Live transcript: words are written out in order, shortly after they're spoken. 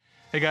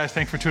Hey guys,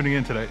 thanks for tuning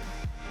in today.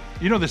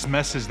 You know, this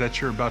message that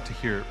you're about to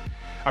hear,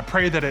 I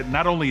pray that it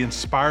not only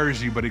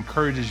inspires you, but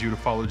encourages you to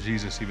follow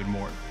Jesus even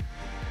more.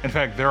 In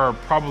fact, there are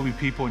probably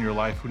people in your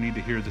life who need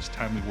to hear this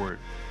timely word.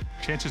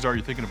 Chances are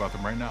you're thinking about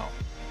them right now.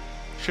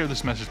 Share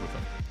this message with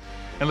them.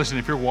 And listen,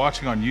 if you're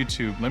watching on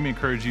YouTube, let me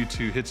encourage you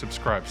to hit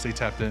subscribe, stay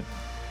tapped in.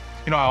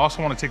 You know, I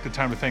also want to take the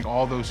time to thank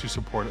all those who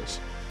support us.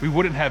 We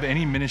wouldn't have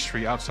any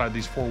ministry outside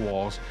these four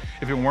walls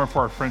if it weren't for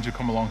our friends who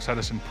come alongside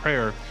us in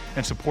prayer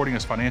and supporting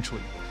us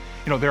financially.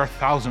 You know, there are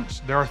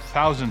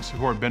thousands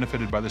who are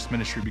benefited by this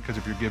ministry because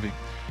of your giving,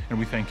 and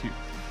we thank you.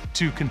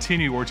 To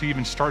continue or to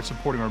even start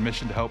supporting our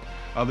mission to help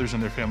others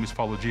and their families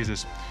follow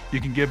Jesus,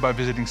 you can give by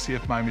visiting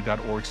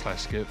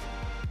cfmiami.org/give.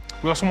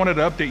 We also wanted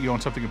to update you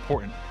on something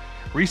important.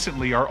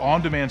 Recently, our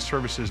on-demand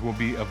services will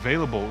be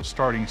available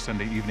starting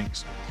Sunday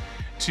evenings.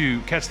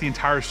 To catch the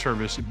entire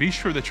service, be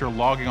sure that you're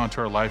logging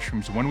onto our live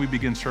streams when we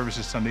begin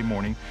services Sunday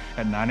morning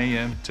at 9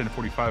 a.m.,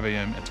 10:45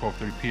 a.m., and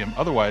 12:30 p.m.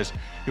 Otherwise,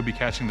 you'll be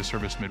catching the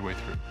service midway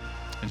through.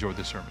 Enjoy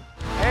this sermon.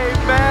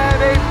 Amen,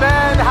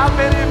 amen. How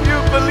many of you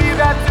believe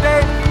that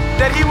today?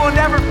 That he will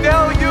never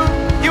fail you,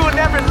 he will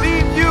never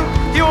leave you,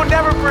 he will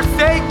never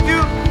forsake you.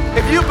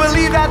 If you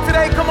believe that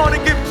today, come on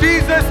and give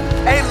Jesus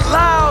a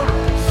loud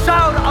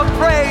shout of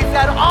praise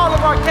at all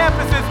of our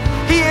campuses.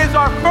 He is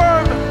our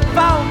firm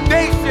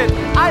foundation.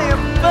 I am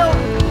built,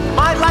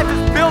 my life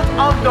is built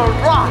on the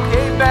rock.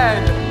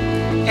 Amen,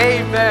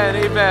 amen,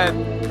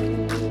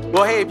 amen.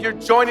 Well, hey, if you're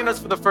joining us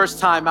for the first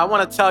time, I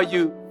want to tell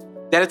you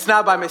that it's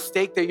not by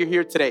mistake that you're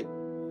here today.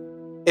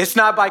 It's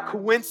not by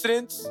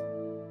coincidence.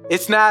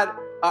 It's not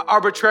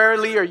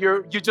arbitrarily or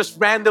you just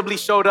randomly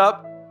showed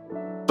up.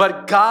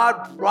 But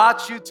God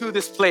brought you to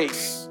this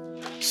place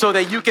so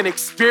that you can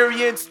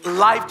experience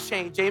life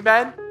change.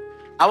 Amen.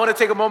 I want to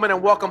take a moment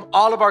and welcome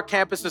all of our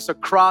campuses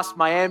across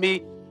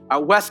Miami, our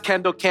West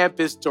Kendall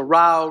campus,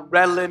 Doral,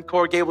 Redland,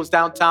 Coral Gables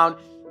downtown.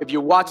 If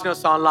you're watching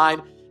us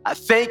online,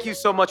 thank you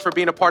so much for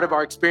being a part of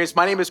our experience.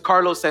 My name is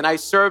Carlos, and I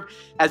serve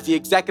as the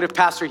executive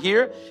pastor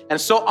here,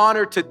 and so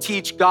honored to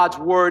teach God's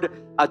word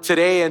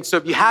today. And so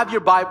if you have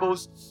your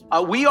Bibles,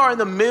 we are in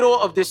the middle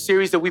of this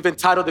series that we've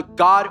entitled The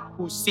God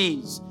Who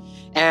Sees.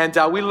 And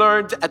we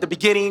learned at the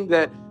beginning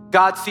that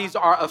God sees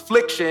our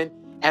affliction,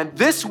 and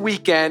this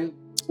weekend,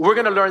 we're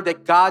going to learn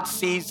that God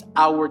sees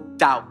our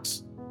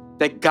doubts,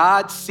 that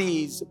God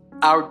sees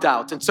our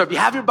doubts. And so if you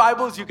have your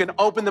Bibles, you can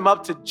open them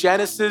up to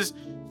Genesis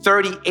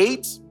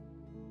 38,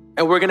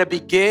 and we're going to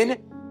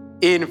begin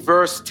in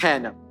verse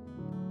 10.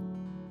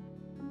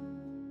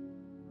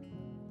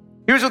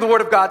 Here's what the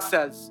word of God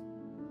says.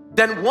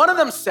 Then one of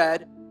them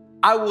said,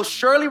 I will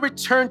surely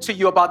return to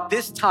you about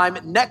this time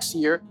next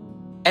year,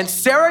 and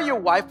Sarah, your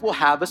wife, will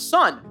have a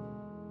son.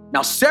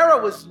 Now,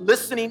 Sarah was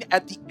listening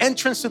at the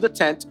entrance to the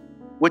tent,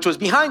 which was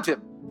behind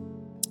him.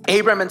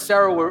 Abram and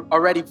Sarah were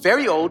already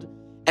very old,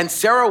 and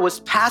Sarah was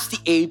past the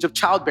age of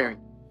childbearing.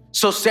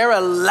 So Sarah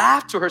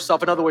laughed to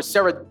herself. In other words,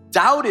 Sarah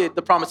doubted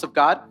the promise of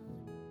God.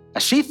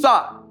 As she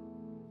thought,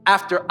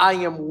 after I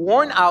am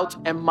worn out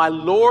and my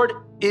Lord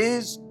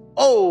is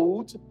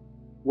old,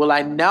 will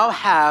I now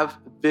have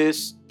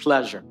this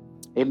pleasure?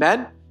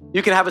 Amen.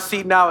 You can have a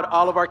seat now at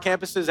all of our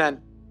campuses. And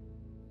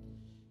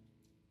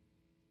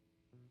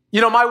you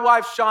know, my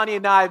wife, Shawnee,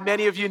 and I,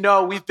 many of you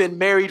know, we've been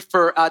married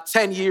for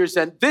 10 years.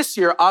 And this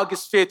year,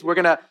 August 5th, we're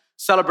going to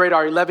celebrate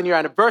our 11-year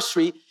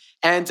anniversary.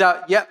 And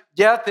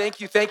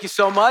thank you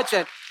so much.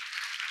 And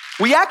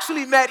we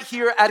actually met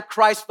here at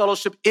Christ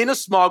Fellowship in a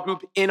small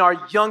group in our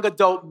young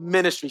adult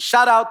ministry.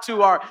 Shout out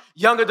to our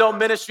young adult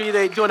ministry.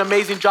 They do an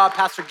amazing job,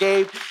 Pastor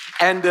Gabe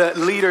and the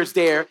leaders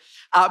there.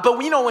 But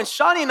you know, when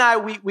Shawnee and I,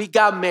 we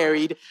got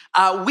married,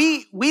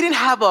 we didn't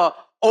have a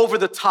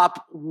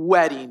over-the-top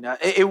wedding.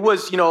 It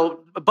was,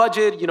 a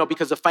budget,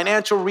 because of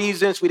financial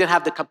reasons. We didn't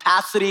have the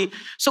capacity.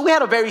 So we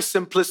had a very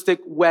simplistic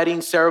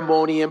wedding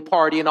ceremony and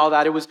party and all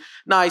that. It was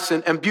nice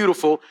and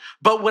beautiful.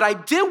 But what I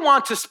did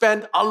want to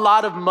spend a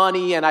lot of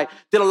money, and I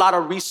did a lot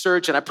of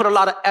research, and I put a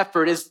lot of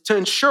effort, is to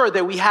ensure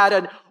that we had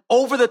an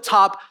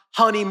over-the-top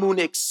honeymoon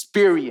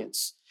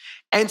experience.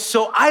 And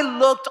so I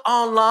looked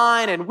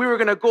online, and we were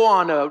going to go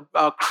on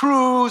a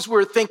cruise. We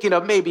were thinking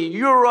of maybe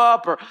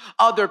Europe or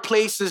other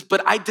places,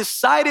 but I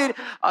decided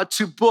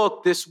to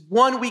book this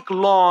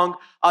 1-week-long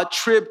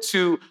trip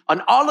to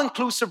an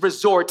all-inclusive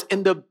resort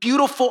in the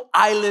beautiful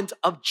island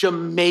of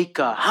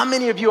Jamaica. How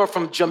many of you are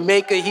from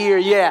Jamaica here?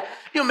 Yeah,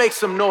 you'll make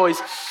some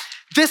noise.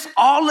 This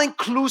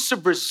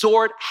all-inclusive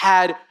resort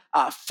had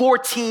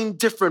 14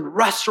 different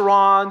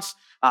restaurants,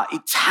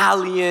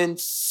 Italian,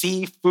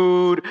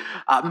 seafood,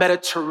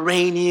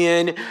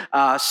 Mediterranean,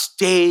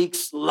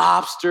 steaks,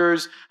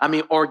 lobsters,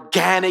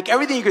 organic,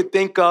 everything you could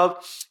think of.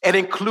 It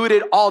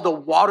included all the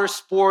water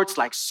sports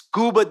like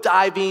scuba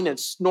diving and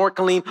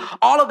snorkeling.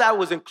 All of that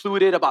was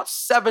included, about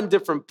 7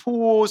 different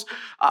pools,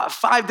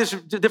 5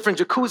 different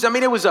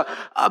jacuzzis. It was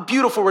a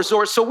beautiful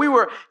resort. So we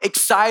were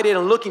excited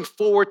and looking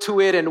forward to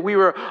it. And we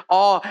were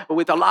all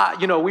with a lot,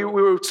 we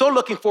were so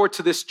looking forward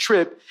to this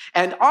trip.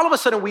 And all of a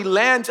sudden we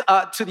land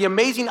to the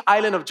amazing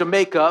island of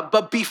Jamaica.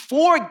 But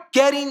before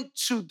getting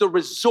to the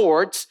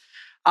resort,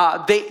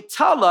 they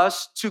tell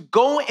us to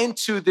go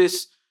into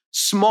this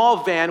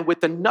small van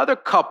with another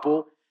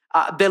couple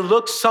that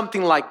looks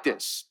something like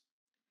this.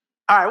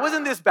 All right, it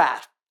wasn't this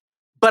bad,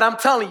 but I'm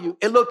telling you,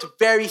 it looked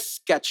very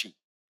sketchy.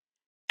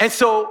 And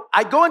so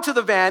I go into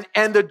the van,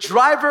 and the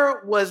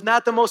driver was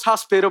not the most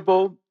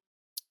hospitable.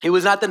 He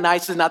was not the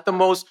nicest, not the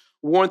most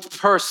warmth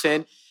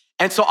person.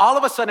 And so all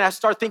of a sudden I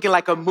start thinking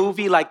like a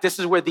movie, like this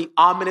is where the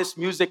ominous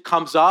music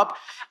comes up.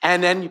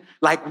 And then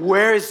like,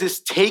 where is this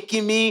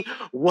taking me?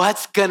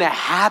 What's gonna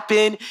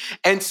happen?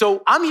 And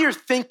so I'm here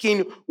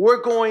thinking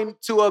we're going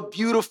to a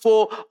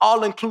beautiful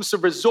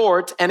all-inclusive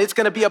resort, and it's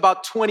gonna be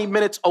about 20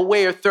 minutes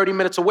away or 30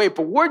 minutes away.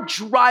 But we're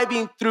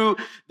driving through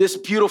this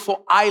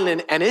beautiful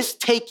island, and it's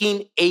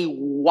taking a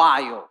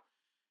while.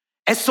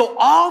 And so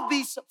all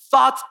these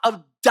thoughts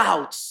of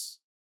doubts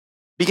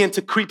begin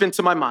to creep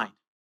into my mind.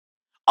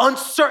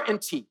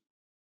 Uncertainty,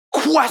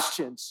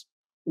 questions.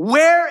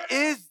 Where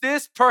is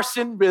this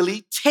person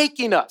really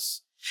taking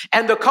us?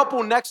 And the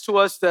couple next to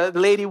us, the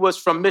lady was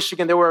from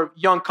Michigan. They were a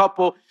young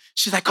couple.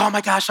 She's like, oh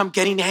my gosh, I'm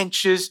getting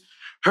anxious.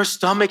 Her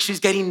stomach, she's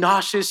getting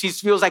nauseous. She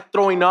feels like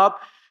throwing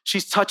up.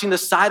 She's touching the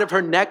side of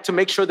her neck to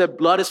make sure that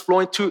blood is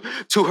flowing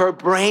to her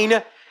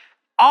brain.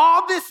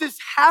 All this is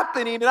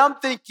happening, and I'm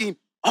thinking,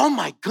 oh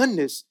my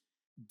goodness,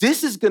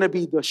 this is gonna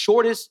be the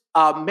shortest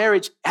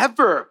marriage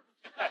ever.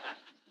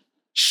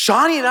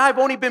 Shawnee and I have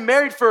only been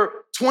married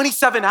for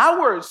 27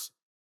 hours,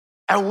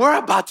 and we're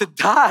about to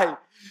die.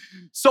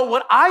 So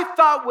what I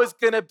thought was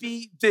gonna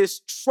be this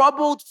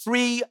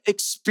trouble-free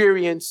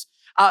experience,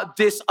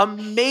 this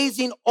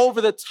amazing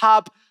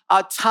over-the-top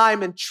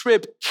time and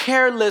trip,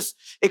 careless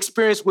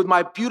experience with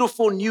my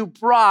beautiful new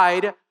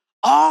bride,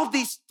 all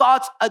these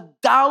thoughts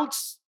of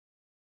doubts,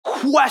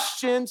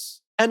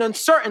 questions, and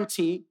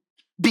uncertainty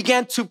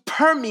began to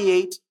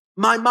permeate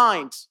my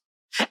mind.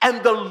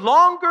 And the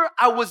longer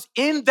I was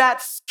in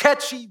that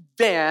sketchy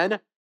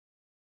van,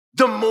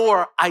 the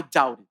more I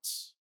doubted.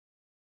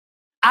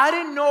 I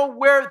didn't know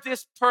where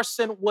this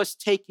person was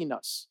taking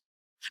us.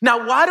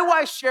 Now, why do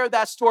I share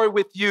that story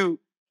with you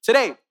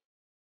today?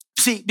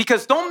 See,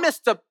 because don't miss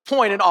the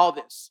point in all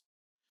this,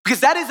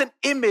 because that is an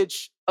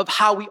image of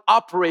how we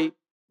operate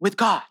with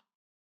God.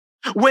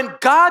 When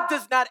God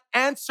does not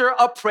answer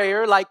a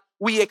prayer like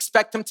we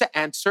expect him to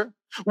answer,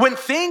 when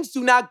things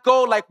do not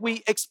go like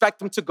we expect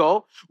them to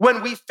go,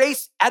 when we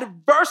face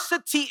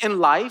adversity in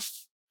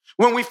life,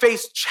 when we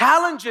face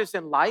challenges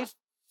in life,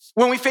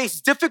 when we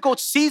face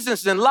difficult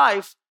seasons in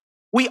life,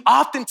 we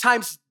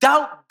oftentimes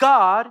doubt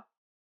God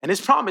and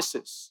his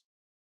promises.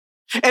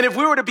 And if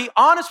we were to be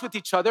honest with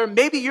each other,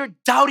 maybe you're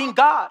doubting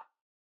God.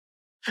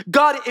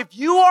 God, if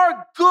you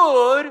are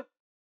good,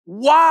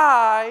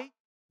 why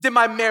did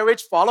my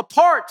marriage fall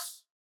apart?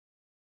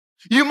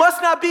 You must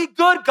not be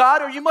good,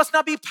 God, or you must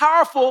not be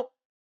powerful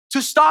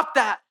to stop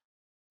that.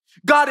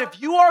 God,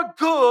 if you are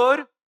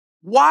good,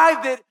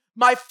 why did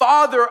my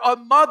father or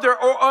mother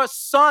or a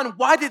son,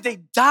 why did they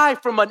die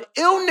from an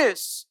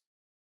illness?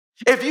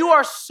 If you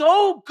are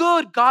so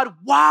good, God,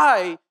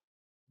 why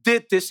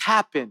did this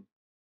happen?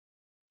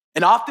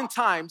 And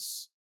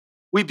oftentimes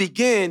we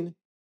begin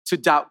to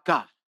doubt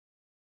God.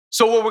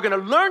 So what we're gonna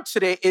learn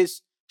today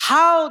is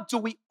how do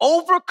we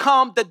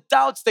overcome the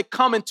doubts that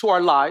come into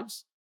our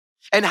lives?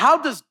 And how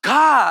does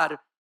God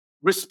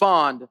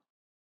respond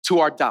to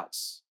our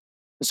doubts?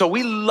 And so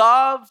we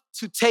love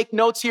to take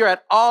notes here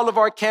at all of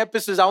our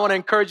campuses. I want to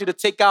encourage you to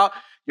take out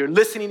your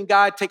listening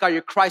guide, take out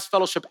your Christ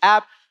Fellowship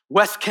app,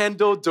 West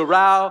Kendall,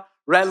 Doral,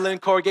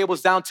 Redland, Coral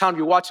Gables, downtown. If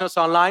you're watching us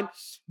online,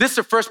 this is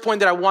the first point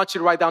that I want you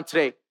to write down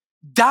today.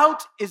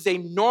 Doubt is a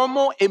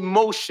normal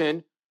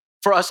emotion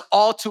for us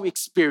all to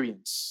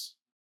experience.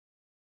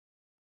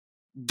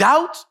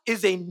 Doubt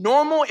is a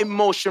normal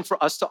emotion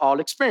for us to all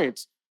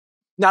experience.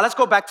 Now let's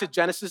go back to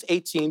Genesis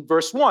 18,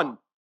 verse 1,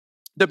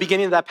 the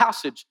beginning of that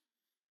passage.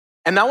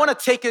 And I want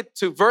to take it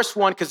to verse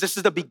 1 because this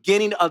is the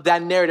beginning of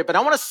that narrative. And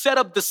I want to set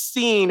up the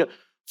scene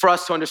for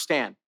us to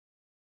understand.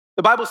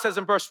 The Bible says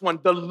in verse 1,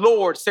 the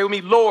Lord, say with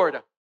me,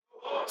 Lord.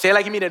 Say it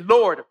like you mean it,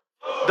 Lord.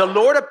 The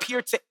Lord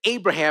appeared to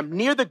Abraham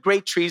near the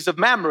great trees of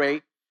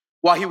Mamre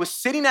while he was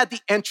sitting at the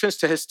entrance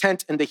to his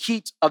tent in the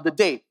heat of the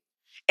day.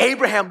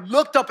 Abraham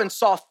looked up and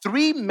saw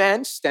 3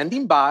 men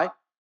standing by.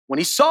 When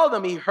he saw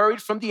them, he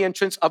hurried from the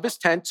entrance of his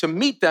tent to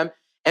meet them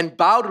and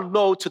bowed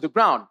low to the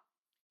ground.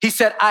 He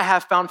said, I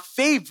have found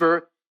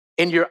favor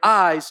in your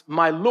eyes,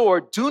 my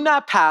Lord. Do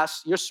not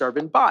pass your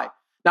servant by.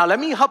 Now, let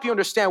me help you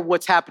understand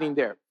what's happening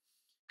there.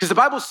 Because the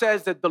Bible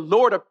says that the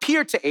Lord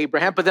appeared to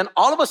Abraham, but then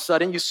all of a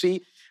sudden you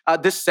see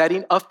this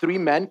setting of 3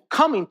 men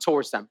coming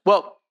towards them.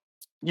 Well,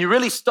 you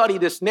really study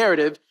this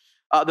narrative.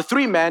 The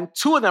 3 men,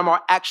 2 of them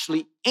are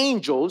actually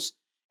angels,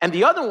 and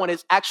the other one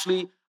is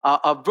actually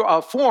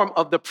a form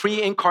of the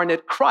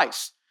pre-incarnate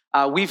Christ.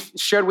 We've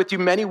shared with you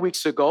many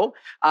weeks ago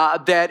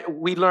that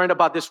we learned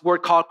about this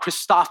word called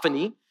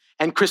Christophany.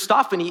 And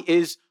Christophany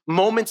is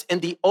moments in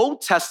the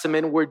Old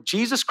Testament where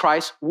Jesus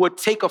Christ would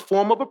take a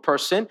form of a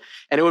person,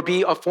 and it would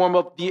be a form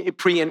of the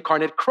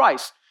pre-incarnate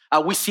Christ.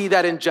 We see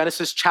that in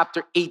Genesis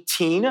chapter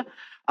 18.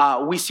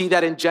 We see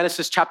that in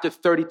Genesis chapter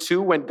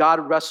 32 when God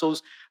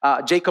wrestles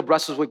Jacob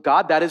wrestles with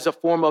God. That is a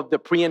form of the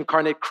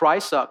pre-incarnate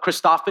Christ,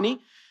 Christophany.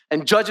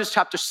 And Judges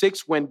chapter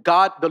 6, when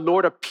God, the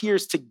Lord,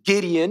 appears to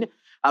Gideon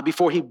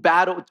before he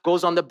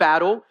goes on the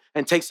battle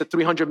and takes the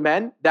 300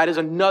 men, that is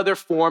another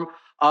form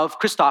of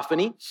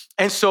Christophany.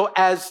 And so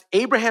as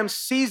Abraham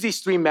sees these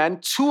three men,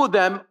 two of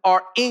them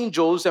are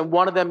angels and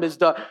one of them is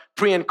the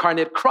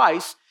pre-incarnate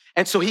Christ.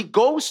 And so he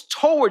goes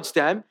towards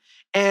them,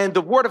 and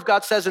the word of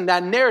God says in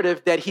that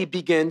narrative that he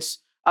begins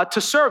to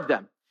serve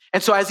them.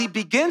 And so as he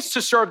begins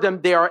to serve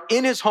them, they are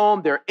in his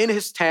home, they're in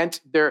his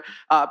tent, they're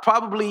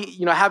probably,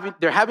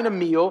 having a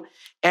meal.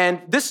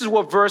 And this is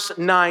what verse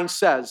 9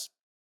 says.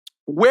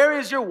 "Where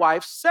is your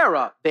wife,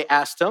 Sarah?" they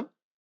asked him.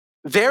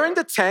 "There in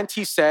the tent,"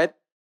 he said.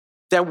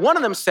 Then one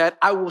of them said,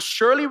 "I will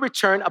surely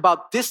return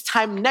about this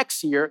time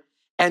next year,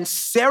 and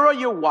Sarah,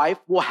 your wife,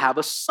 will have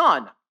a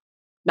son."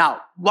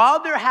 Now, while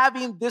they're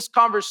having this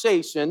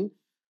conversation,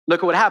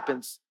 look at what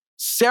happens.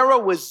 Sarah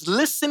was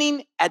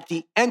listening at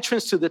the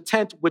entrance to the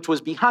tent, which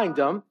was behind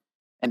them.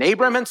 And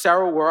Abraham and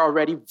Sarah were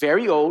already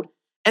very old,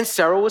 and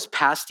Sarah was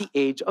past the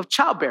age of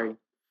childbearing.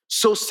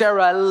 So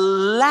Sarah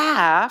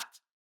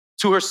laughed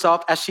to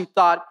herself as she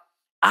thought,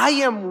 "I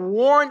am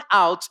worn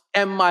out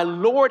and my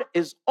Lord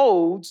is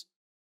old.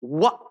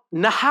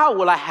 How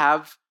will I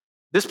have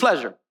this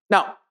pleasure?"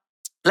 Now,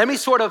 let me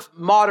sort of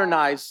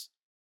modernize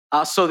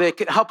so that it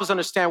can help us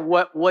understand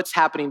what's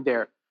happening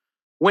there.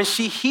 When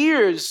she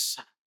hears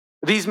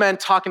these men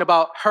talking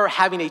about her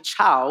having a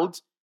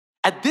child,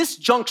 at this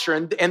juncture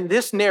in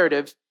this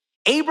narrative,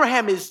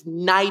 Abraham is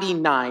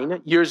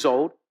 99 years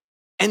old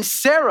and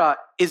Sarah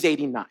is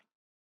 89.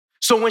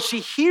 So when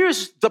she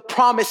hears the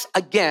promise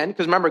again,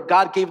 because remember,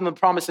 God gave them the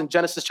promise in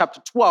Genesis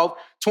chapter 12,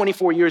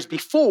 24 years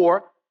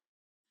before,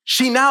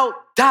 she now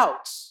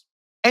doubts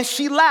and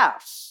she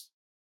laughs.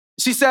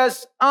 She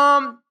says,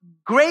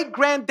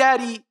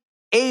 great-granddaddy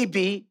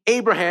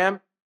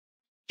Abraham,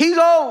 he's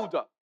old.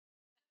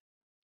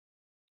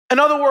 In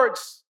other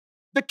words,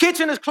 the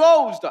kitchen is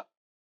closed.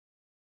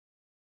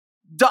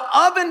 The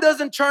oven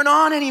doesn't turn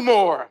on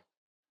anymore.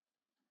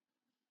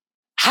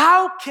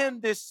 How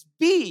can this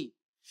be?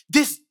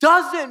 This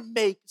doesn't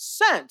make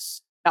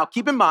sense. Now,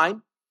 keep in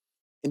mind,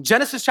 in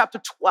Genesis chapter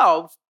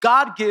 12,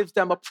 God gives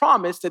them a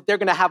promise that they're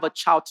going to have a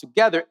child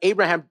together.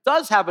 Abraham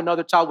does have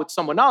another child with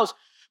someone else,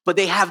 but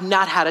they have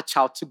not had a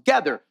child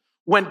together.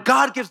 When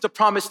God gives the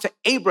promise to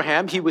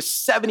Abraham, he was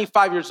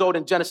 75 years old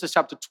in Genesis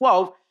chapter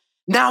 12.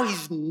 Now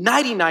he's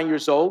 99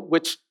 years old,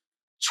 which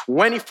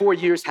 24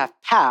 years have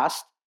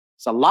passed.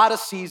 It's a lot of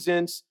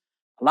seasons,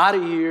 a lot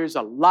of years,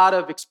 a lot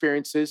of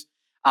experiences.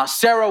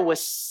 Sarah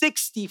was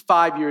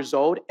 65 years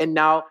old, and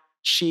now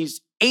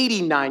she's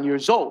 89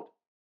 years old.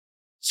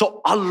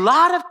 So a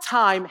lot of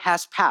time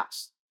has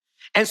passed.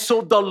 And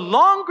so the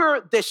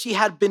longer that she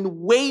had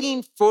been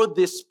waiting for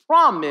this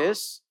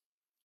promise,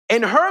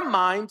 in her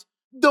mind,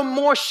 the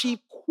more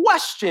she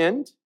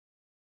questioned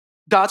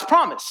God's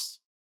promise.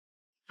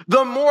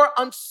 The more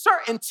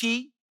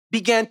uncertainty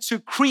began to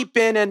creep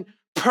in and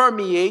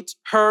permeate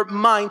her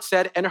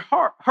mindset and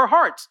her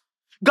heart.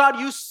 God,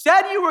 you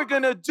said you were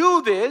going to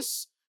do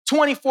this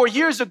 24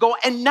 years ago,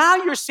 and now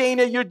you're saying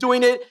that you're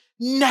doing it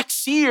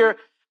next year.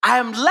 I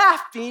am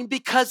laughing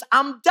because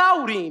I'm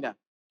doubting.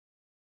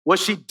 What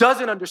she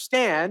doesn't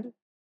understand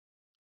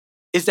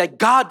is that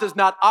God does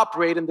not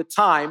operate in the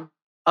time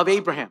of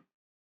Abraham.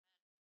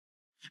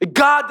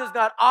 God does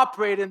not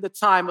operate in the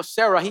time of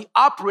Sarah. He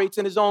operates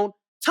in his own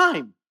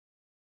time.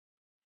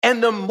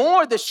 And the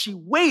more that she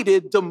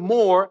waited, the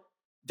more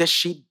that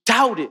she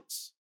doubted.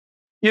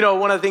 You know,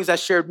 one of the things I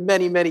shared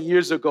many, many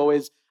years ago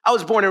is I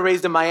was born and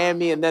raised in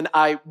Miami, and then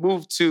I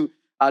moved to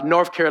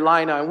North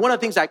Carolina. And one of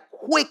the things I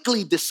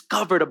quickly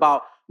discovered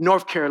about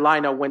North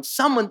Carolina, when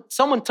someone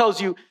tells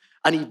you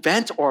an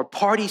event or a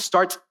party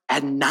starts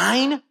at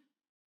 9,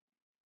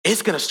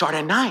 it's going to start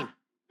at 9.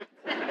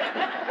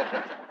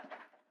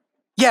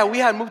 Yeah, we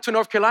had moved to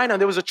North Carolina, and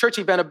there was a church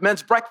event, a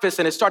men's breakfast,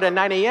 and it started at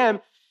 9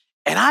 a.m.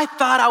 And I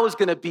thought I was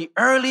going to be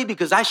early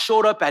because I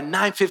showed up at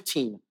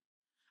 9:15.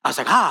 I was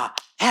like,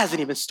 it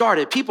hasn't even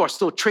started. People are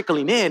still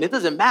trickling in. It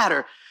doesn't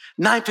matter.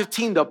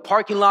 9:15, the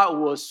parking lot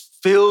was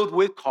filled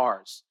with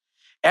cars.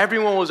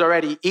 Everyone was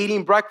already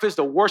eating breakfast.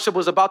 The worship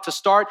was about to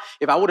start.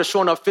 If I would have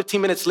shown up 15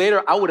 minutes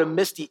later, I would have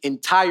missed the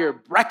entire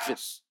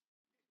breakfast.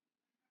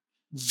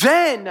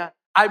 Then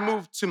I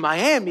moved to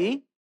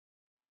Miami,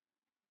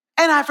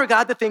 and I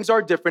forgot that things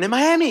are different in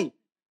Miami.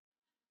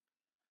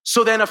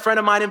 So then a friend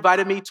of mine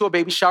invited me to a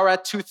baby shower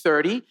at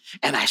 2:30,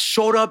 and I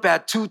showed up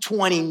at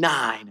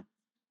 2:29.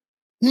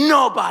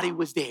 Nobody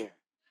was there.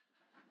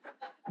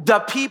 The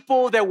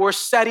people that were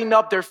setting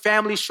up their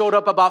family showed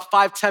up about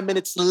 5-10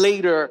 minutes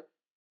later.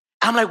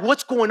 I'm like,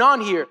 what's going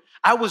on here?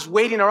 I was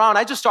waiting around.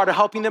 I just started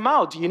helping them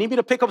out. Do you need me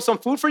to pick up some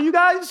food for you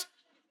guys?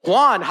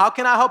 Juan, how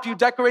can I help you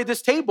decorate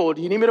this table?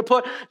 Do you need me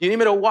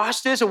to wash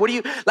this? Or what do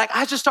you,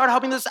 I just started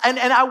helping this. And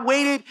I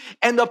waited,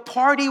 and the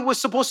party was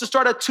supposed to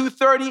start at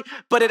 2:30,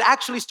 but it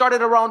actually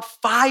started around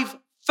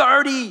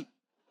 5:30.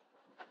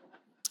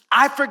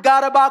 I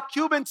forgot about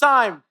Cuban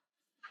time.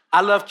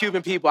 I love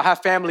Cuban people. I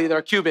have family that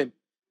are Cuban.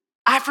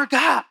 I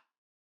forgot.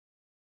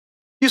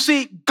 You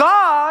see,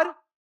 God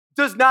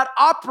does not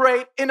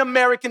operate in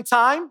American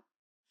time.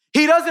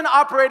 He doesn't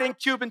operate in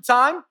Cuban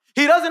time.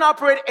 He doesn't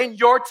operate in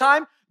your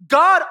time.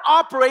 God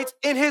operates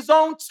in his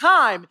own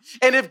time.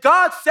 And if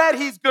God said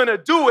he's gonna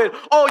do it,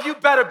 oh, you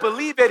better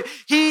believe it.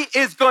 He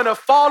is gonna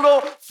follow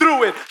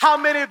through it. How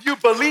many of you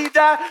believe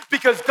that?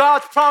 Because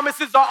God's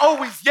promises are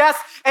always yes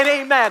and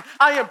amen.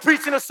 I am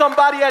preaching to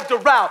somebody at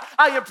Doral.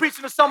 I am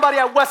preaching to somebody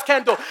at West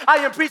Kendall. I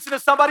am preaching to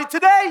somebody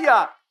today.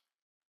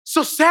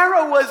 So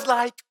Sarah was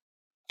like,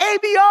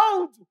 AB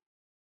old.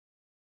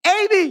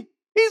 AB,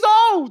 he's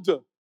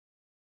old.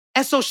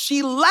 And so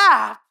she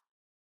laughed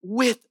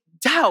with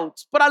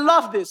doubt. But I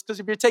love this,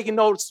 because if you're taking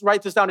notes,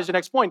 write this down as your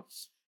next point.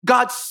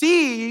 God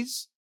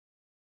sees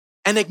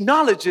and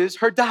acknowledges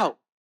her doubt.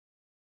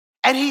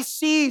 And he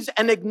sees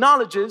and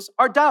acknowledges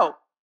our doubt.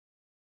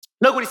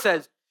 Look what he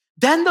says.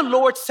 Then the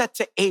Lord said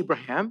to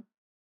Abraham,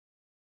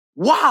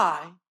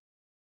 why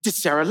did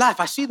Sarah laugh?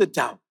 I see the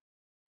doubt.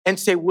 And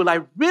say, will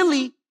I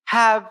really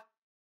have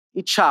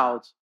a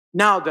child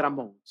now that I'm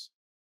old?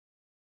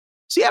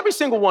 See, every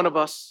single one of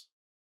us,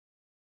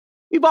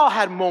 we've all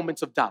had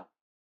moments of doubt.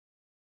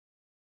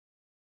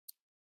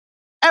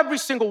 Every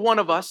single one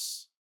of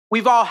us,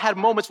 we've all had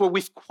moments where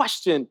we've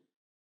questioned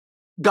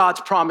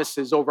God's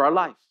promises over our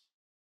life.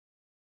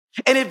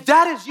 And if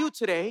that is you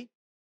today,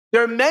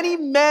 there are many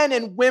men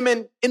and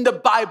women in the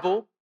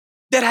Bible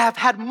that have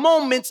had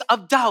moments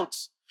of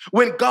doubts.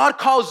 When God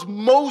calls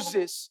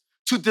Moses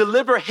to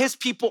deliver his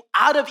people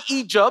out of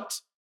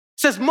Egypt,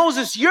 says,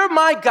 Moses, you're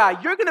my guy.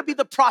 You're going to be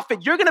the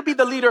prophet. You're going to be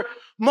the leader.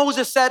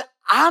 Moses said,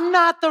 I'm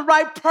not the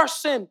right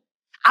person.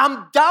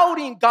 I'm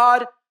doubting,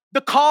 God,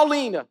 the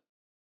calling.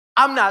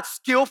 I'm not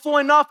skillful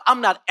enough.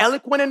 I'm not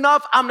eloquent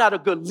enough. I'm not a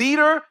good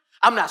leader.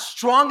 I'm not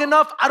strong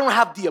enough. I don't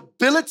have the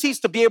abilities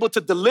to be able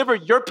to deliver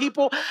your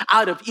people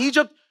out of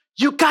Egypt.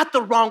 You got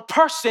the wrong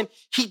person.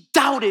 He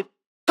doubted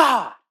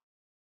God.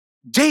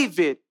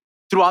 David,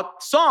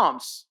 throughout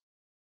Psalms,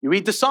 you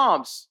read the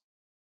Psalms.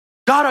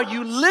 God, are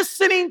you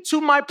listening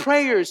to my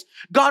prayers?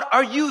 God,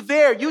 are you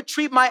there? You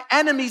treat my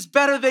enemies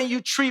better than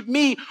you treat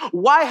me.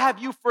 Why have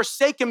you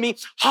forsaken me?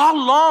 How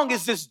long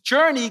is this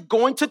journey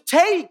going to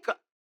take?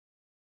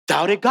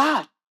 Doubted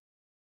God.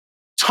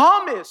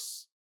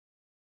 Thomas,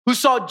 who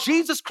saw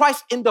Jesus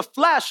Christ in the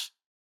flesh,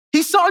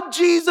 he saw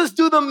Jesus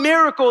do the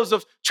miracles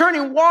of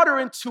turning water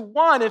into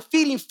wine and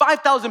feeding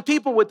 5,000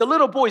 people with the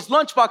little boy's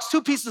lunchbox,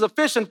 2 pieces of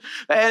fish and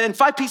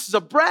 5 pieces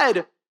of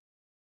bread.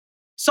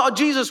 Saw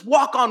Jesus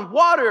walk on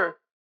water.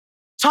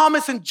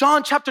 Thomas in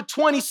John chapter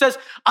 20 says,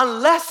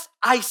 unless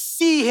I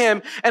see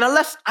him and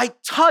unless I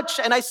touch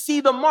and I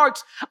see the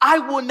marks, I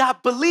will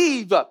not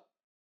believe.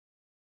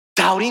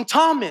 Doubting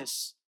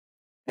Thomas.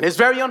 And it's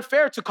very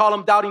unfair to call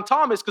him doubting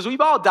Thomas, because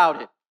we've all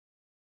doubted.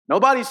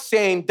 Nobody's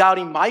saying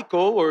doubting Michael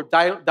or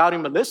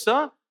doubting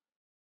Melissa.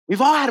 We've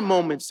all had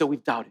moments that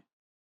we've doubted.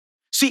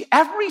 See,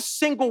 every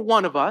single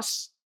one of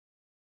us,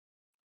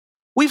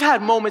 we've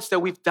had moments that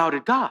we've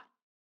doubted God.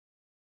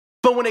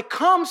 But when it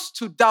comes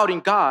to doubting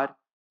God,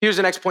 here's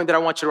the next point that I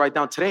want you to write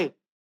down today.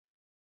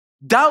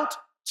 Doubt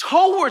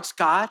towards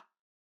God,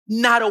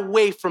 not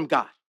away from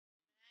God.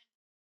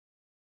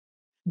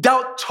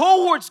 Doubt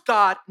towards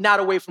God, not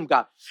away from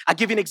God. I'll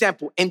give you an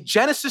example. In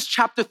Genesis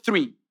chapter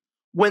 3,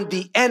 when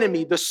the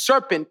enemy, the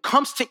serpent,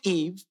 comes to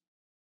Eve,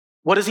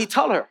 what does he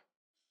tell her?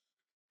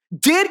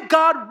 Did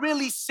God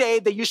really say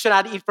that you should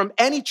not eat from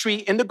any tree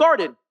in the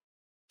garden?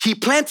 He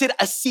planted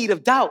a seed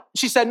of doubt.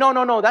 She said,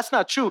 no, that's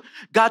not true.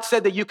 God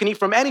said that you can eat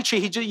from any tree.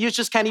 You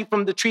just can't eat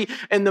from the tree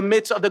in the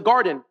midst of the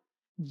garden.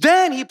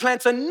 Then he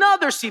plants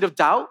another seed of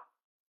doubt,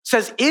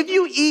 says, if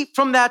you eat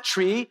from that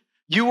tree,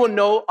 you will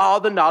know all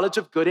the knowledge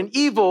of good and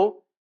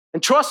evil.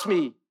 And trust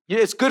me,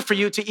 it's good for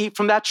you to eat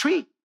from that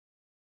tree.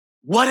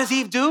 What does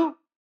Eve do?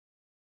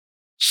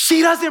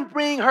 She doesn't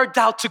bring her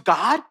doubt to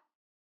God.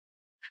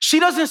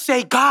 She doesn't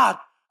say, God,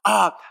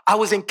 I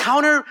was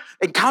encountered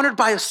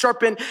by a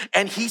serpent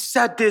and he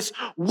said this.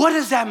 What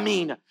does that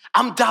mean?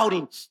 I'm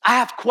doubting. I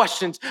have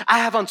questions. I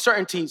have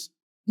uncertainties.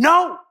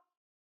 No.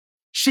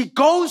 She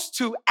goes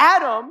to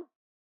Adam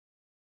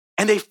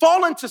and they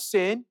fall into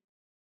sin,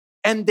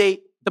 and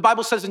the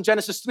Bible says in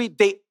Genesis 3,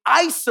 they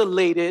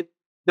isolated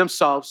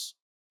themselves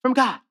from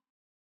God.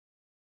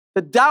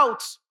 The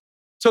doubts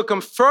took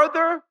them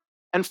further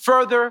and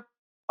further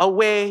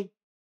away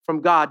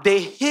from God. They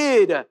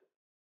hid.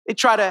 They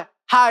try to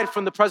hide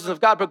from the presence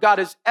of God, but God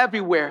is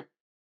everywhere.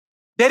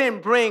 They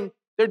didn't bring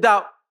their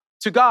doubt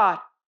to God,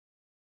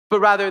 but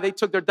rather they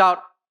took their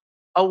doubt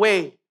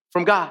away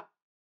from God.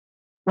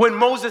 When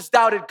Moses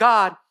doubted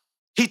God,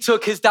 he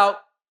took his doubt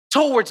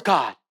towards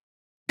God.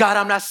 God,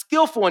 I'm not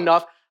skillful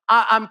enough.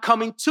 I'm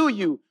coming to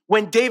you.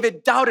 When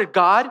David doubted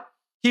God,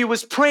 he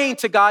was praying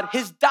to God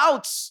his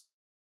doubts.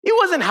 He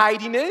wasn't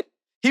hiding it.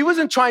 He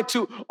wasn't trying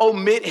to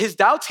omit his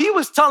doubts. He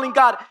was telling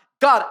God,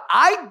 God,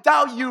 I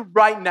doubt you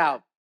right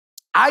now.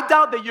 I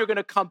doubt that you're going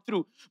to come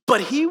through.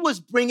 But he was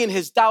bringing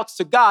his doubts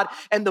to God.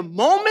 And the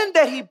moment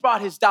that he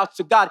brought his doubts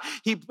to God,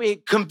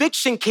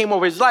 conviction came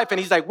over his life. And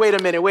he's like, wait a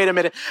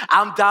minute.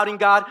 I'm doubting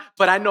God,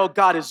 but I know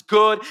God is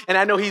good. And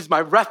I know he's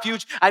my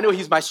refuge. I know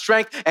he's my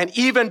strength. And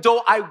even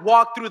though I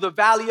walk through the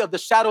valley of the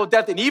shadow of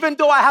death, and even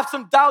though I have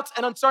some doubts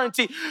and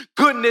uncertainty,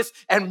 goodness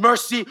and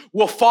mercy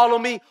will follow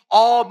me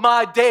all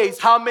my days.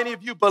 How many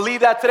of you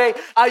believe that today?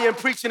 I am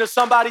preaching to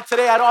somebody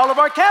today at all of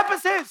our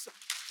campuses.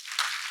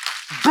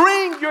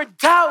 Bring your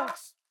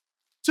doubts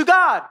to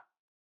God.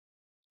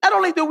 Not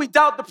only do we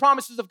doubt the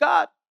promises of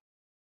God,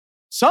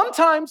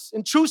 sometimes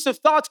intrusive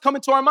thoughts come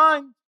into our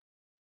mind.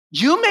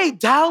 You may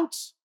doubt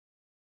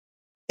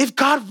if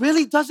God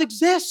really does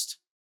exist.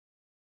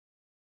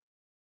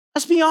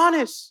 Let's be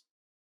honest.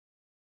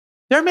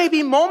 There may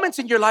be moments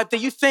in your life that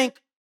you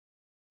think,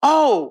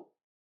 oh,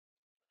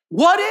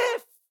 what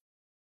if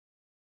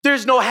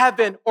there's no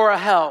heaven or a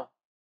hell?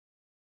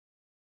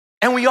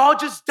 And we all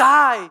just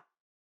die.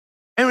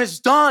 And it's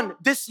done.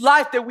 This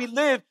life that we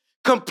live,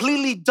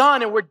 completely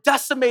done, and we're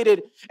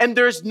decimated, and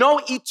there's no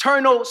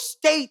eternal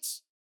state.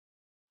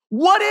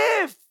 What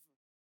if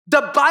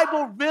the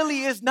Bible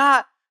really is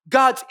not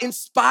God's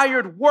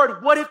inspired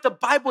word? What if the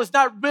Bible is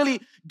not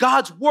really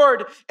God's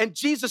word and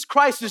Jesus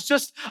Christ is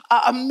just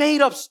a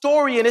made-up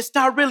story and it's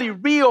not really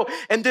real?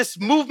 And this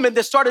movement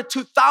that started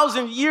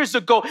 2,000 years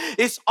ago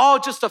is all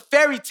just a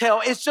fairy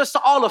tale. It's just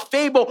all a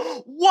fable.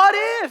 What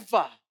if?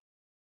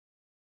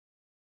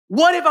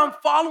 What if I'm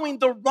following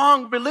the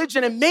wrong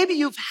religion? And maybe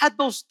you've had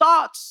those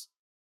thoughts.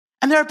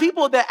 And there are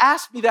people that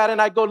ask me that,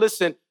 and I go,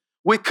 listen,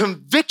 with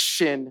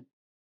conviction,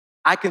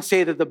 I can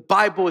say that the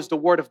Bible is the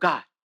word of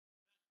God.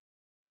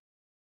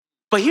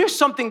 But here's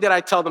something that I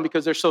tell them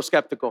because they're so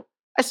skeptical.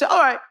 I say, all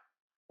right,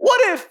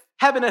 what if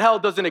heaven and hell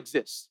doesn't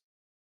exist?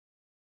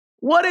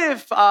 What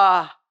if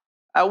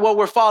what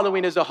we're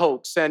following is a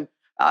hoax and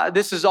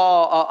this is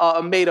all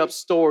a made-up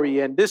story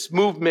and this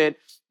movement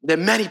that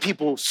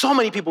so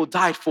many people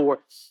died for,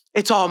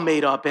 it's all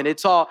made up and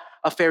it's all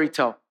a fairy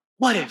tale.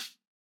 What if?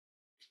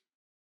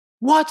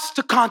 What's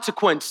the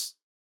consequence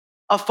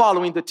of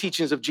following the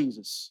teachings of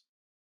Jesus?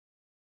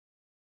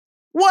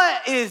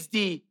 What is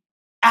the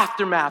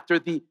aftermath or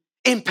the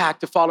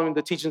impact of following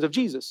the teachings of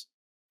Jesus?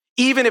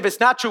 Even if it's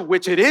not true,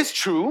 which it is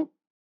true,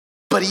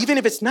 but even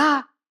if it's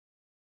not,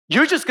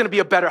 you're just going to be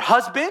a better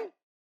husband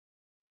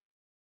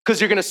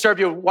because you're going to serve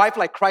your wife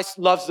like Christ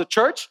loves the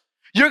church.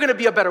 You're going to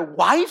be a better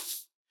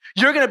wife.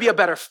 You're going to be a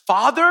better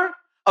father,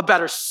 a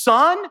better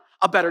son,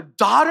 a better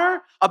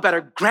daughter, a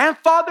better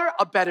grandfather,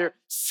 a better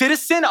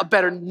citizen, a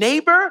better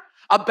neighbor,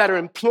 a better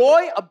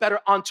employee, a better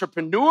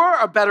entrepreneur,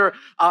 a better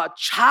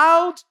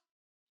child.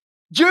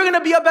 You're going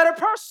to be a better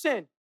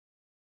person.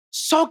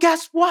 So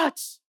guess what?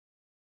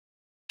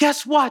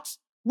 Guess what?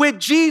 With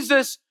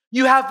Jesus,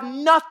 you have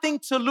nothing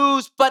to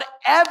lose, but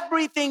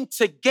everything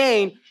to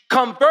gain.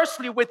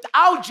 Conversely,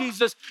 without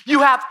Jesus, you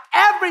have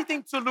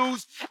everything to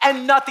lose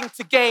and nothing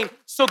to gain.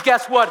 So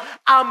guess what?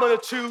 I'm going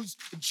to choose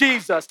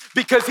Jesus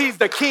because he's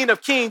the King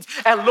of Kings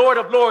and Lord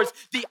of Lords,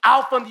 the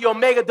Alpha and the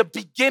Omega, the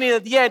beginning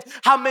and the end.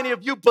 How many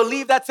of you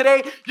believe that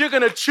today? You're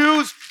going to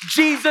choose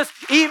Jesus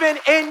even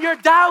in your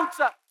doubts.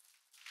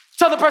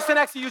 Tell the person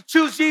next to you,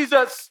 choose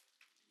Jesus.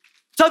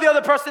 Tell the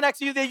other person next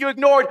to you that you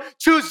ignored,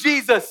 choose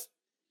Jesus.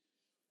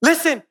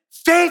 Listen,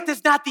 faith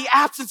is not the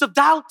absence of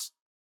doubt.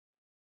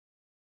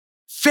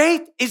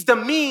 Faith is the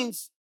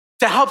means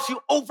that helps you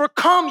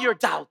overcome your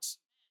doubts.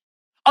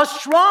 A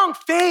strong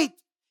faith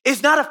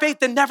is not a faith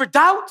that never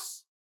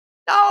doubts.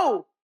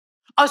 No,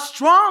 a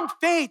strong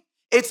faith,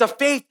 it's a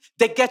faith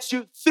that gets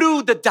you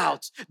through the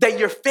doubts, that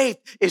your faith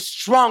is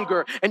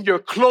stronger and you're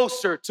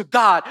closer to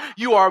God.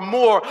 You are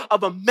more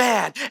of a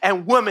man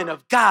and woman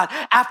of God.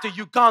 After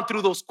you've gone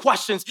through those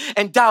questions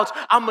and doubts,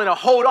 I'm going to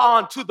hold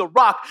on to the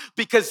rock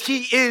because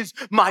he is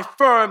my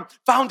firm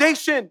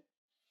foundation.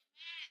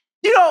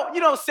 You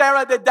know,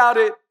 Sarah that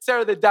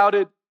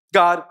doubted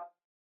God.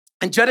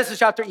 In Genesis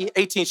chapter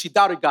 18, she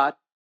doubted God.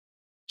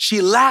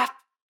 She laughed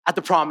at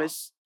the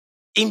promise.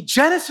 In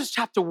Genesis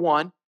chapter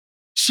 1,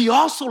 she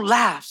also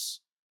laughs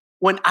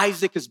when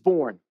Isaac is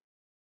born.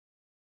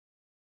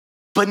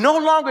 But no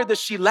longer does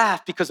she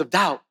laugh because of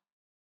doubt.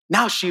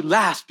 Now she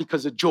laughs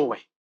because of joy.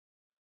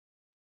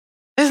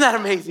 Isn't that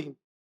amazing?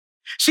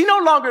 She no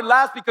longer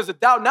laughs because of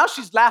doubt. Now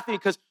she's laughing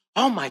because,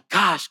 oh my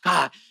gosh,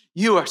 God,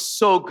 you are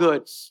so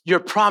good. Your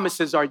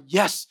promises are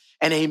yes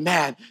and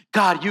amen.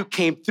 God, you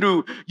came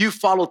through. You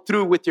followed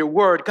through with your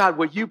word. God,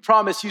 what you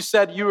promised, you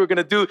said you were going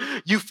to do,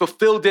 you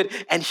fulfilled it.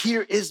 And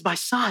here is my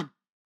son.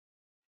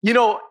 You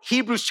know,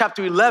 Hebrews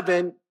chapter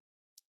 11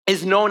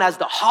 is known as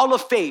the Hall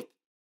of Faith.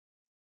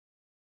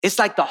 It's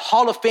like the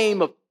Hall of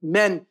Fame of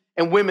men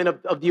and women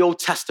of the Old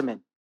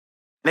Testament.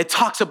 And it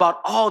talks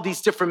about all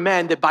these different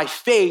men that by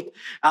faith,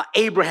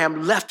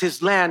 Abraham left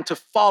his land to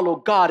follow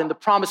God and the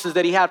promises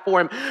that he had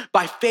for him.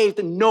 By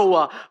faith,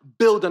 Noah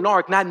built an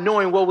ark, not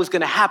knowing what was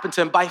going to happen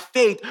to him. By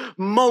faith,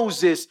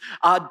 Moses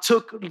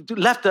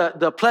left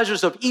the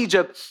pleasures of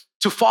Egypt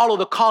to follow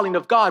the calling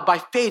of God. By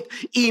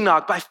faith,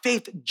 Enoch. By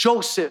faith,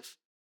 Joseph.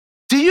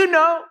 Do you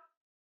know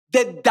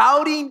that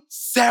doubting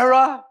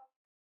Sarah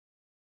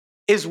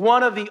is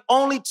one of the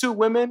only two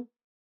women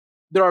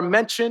that are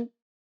mentioned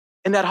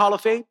in that hall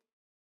of faith?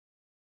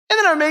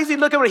 Isn't that amazing?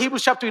 Look at what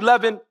Hebrews chapter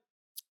 11,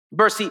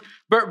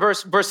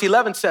 verse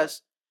 11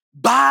 says.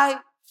 By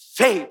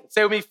faith,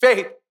 say with me,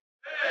 faith.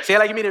 Say it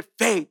like you mean it,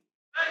 faith.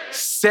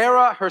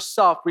 Sarah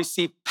herself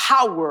received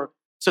power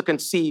to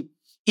conceive.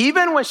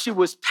 Even when she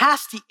was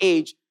past the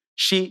age,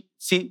 she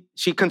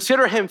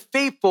considered him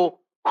faithful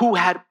who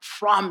had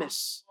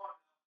promised.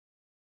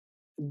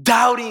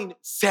 Doubting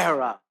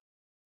Sarah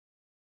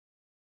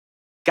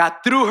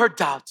got through her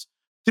doubts,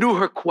 through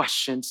her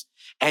questions,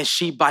 and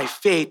she by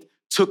faith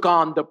took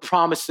on the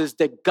promises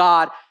that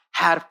God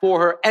had for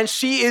her. And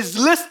she is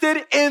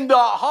listed in the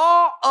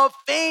Hall of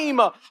Fame,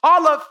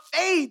 Hall of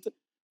Faith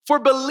for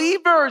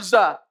believers.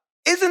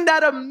 Isn't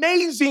that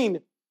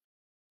amazing?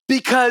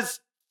 Because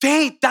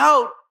faith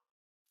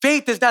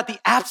is not the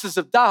absence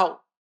of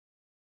doubt,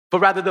 but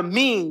rather the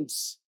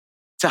means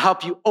to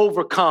help you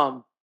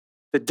overcome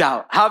the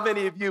doubt. How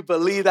many of you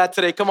believe that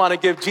today? Come on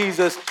and give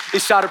Jesus a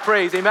shout of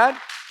praise, amen?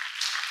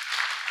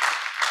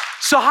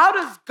 So how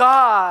does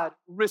God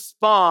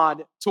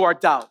respond to our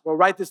doubt? Well,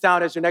 write this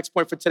down as your next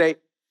point for today.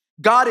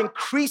 God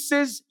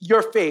increases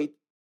your faith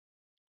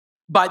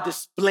by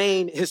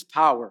displaying his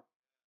power.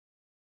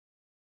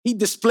 He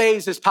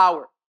displays his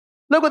power.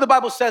 Look what the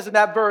Bible says in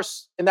that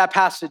verse, in that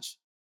passage.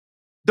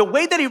 The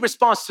way that he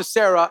responds to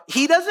Sarah,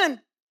 he doesn't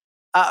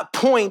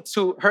point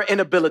to her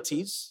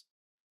inabilities,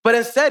 but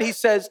instead he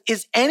says,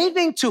 is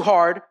anything too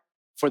hard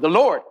for the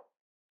Lord?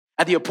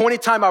 At the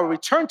appointed time, I will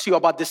return to you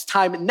about this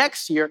time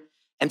next year,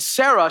 and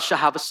Sarah shall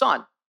have a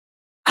son.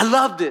 I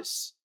love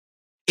this.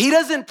 He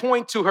doesn't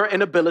point to her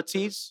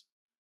inabilities,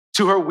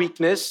 to her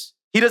weakness.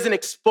 He doesn't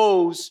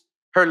expose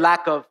her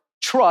lack of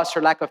trust,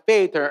 her lack of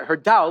faith, or her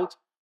doubt,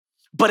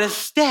 but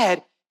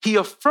instead he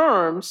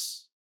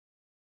affirms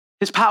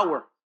his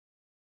power.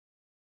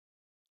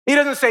 He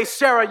doesn't say,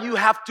 Sarah, you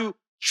have to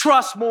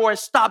trust more and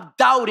stop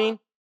doubting.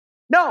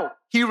 No,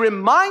 he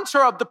reminds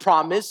her of the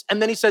promise,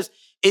 and then he says,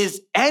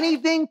 is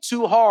anything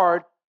too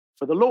hard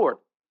for the Lord?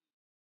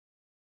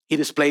 He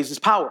displays his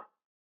power.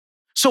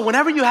 So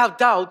whenever you have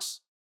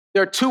doubts,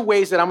 there are two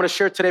ways that I'm going to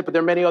share today, but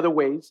there are many other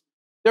ways.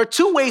 There are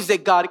two ways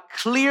that God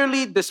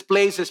clearly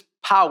displays his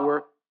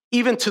power,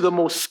 even to the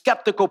most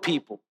skeptical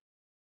people.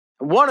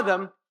 And one of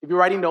them, if you're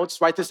writing notes,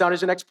 write this down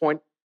as your next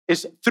point,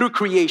 is through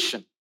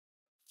creation.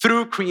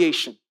 Through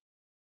creation.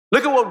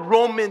 Look at what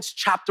Romans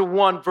chapter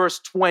 1, verse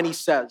 20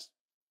 says.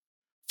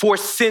 For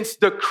since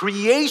the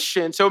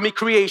creation, so with me,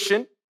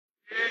 creation,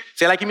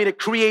 say it like you mean it,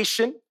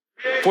 creation.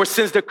 For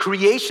since the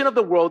creation of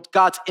the world,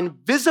 God's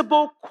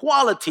invisible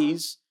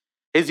qualities,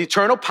 his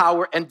eternal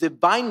power and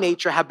divine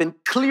nature have been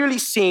clearly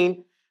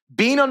seen,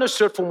 being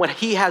understood from what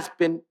has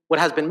been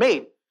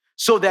made,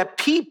 so that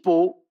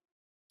people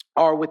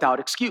are without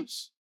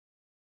excuse.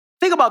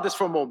 Think about this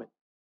for a moment.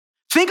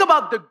 Think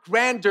about the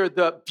grandeur,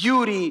 the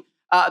beauty,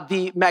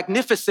 the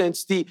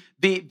magnificence, the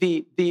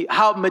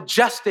how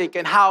majestic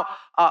and how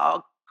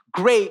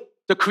great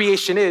the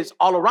creation is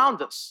all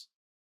around us.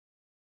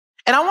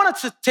 And I wanted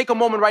to take a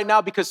moment right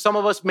now because some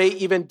of us may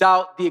even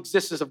doubt the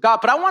existence of God,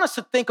 but I want us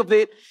to think of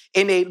it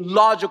in a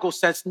logical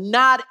sense,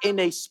 not in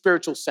a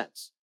spiritual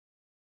sense.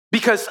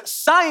 Because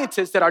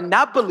scientists that are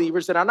not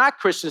believers, that are not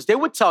Christians, they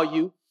would tell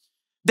you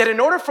that in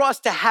order for us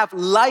to have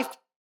life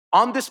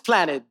on this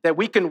planet, that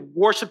we can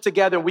worship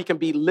together and we can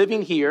be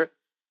living here,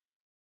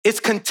 it's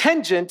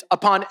contingent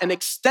upon an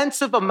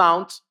extensive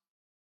amount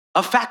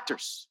of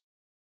factors.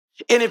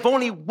 And if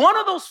only one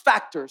of those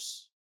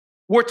factors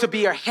were to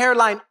be a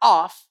hairline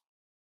off,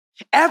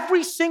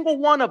 every single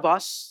one of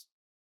us,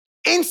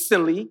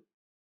 instantly,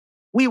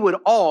 we would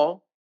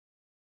all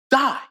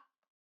die.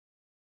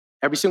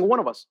 Every single one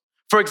of us.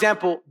 For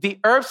example, the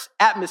Earth's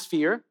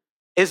atmosphere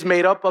is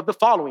made up of the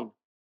following: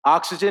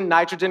 oxygen,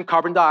 nitrogen,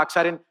 carbon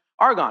dioxide, and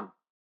argon.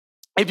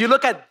 If you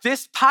look at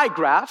this pie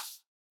graph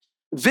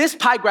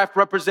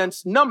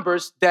represents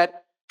numbers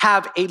that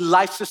have a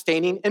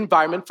life-sustaining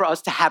environment for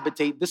us to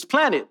habitate this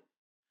planet.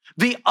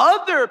 The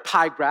other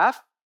pie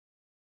graph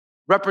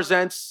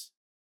represents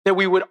that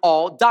we would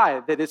all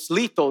die, that it's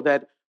lethal,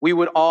 that we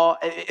would all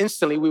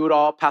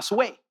pass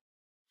away.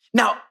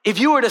 Now, if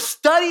you were to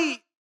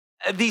study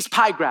these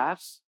pie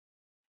graphs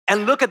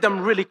and look at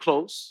them really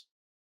close,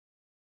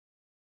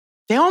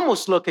 they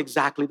almost look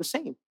exactly the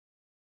same.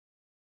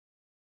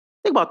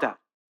 Think about that.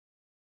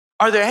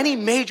 Are there any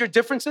major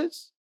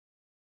differences?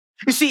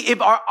 You see,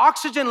 if our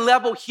oxygen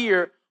level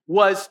here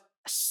was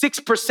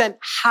 6%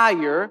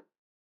 higher,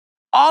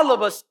 all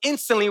of us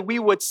instantly, we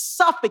would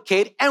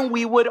suffocate and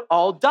we would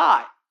all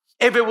die.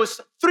 If it was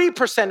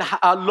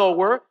 3%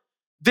 lower,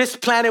 this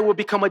planet would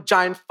become a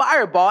giant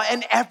fireball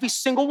and every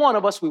single one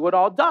of us, we would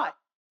all die.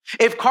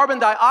 If carbon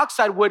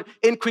dioxide would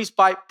increase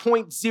by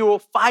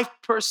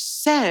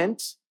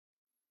 0.05%,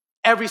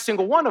 every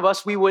single one of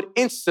us, we would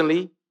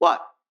instantly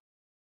what?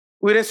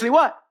 We would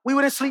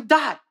instantly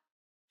die.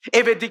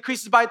 If it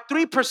decreases by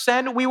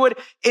 3%, we would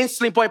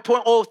instantly, by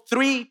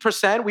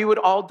 0.03%, we would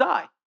all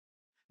die.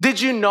 Did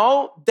you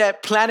know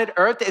that planet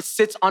Earth, it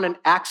sits on an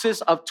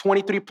axis of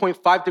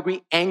 23.5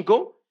 degree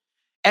angle?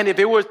 And if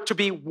it were to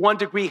be 1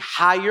 degree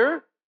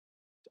higher,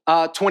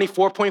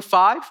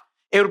 24.5,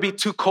 it would be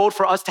too cold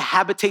for us to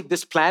habitate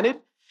this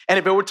planet. And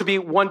if it were to be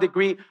 1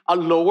 degree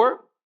lower,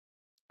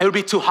 it would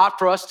be too hot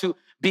for us to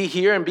be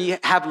here and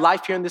have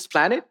life here on this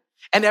planet.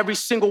 And every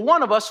single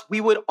one of us, we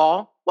would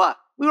all, what?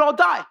 We would all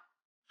die.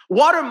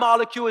 Water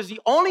molecule is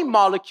the only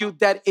molecule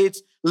that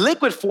its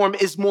liquid form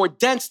is more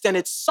dense than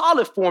its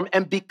solid form.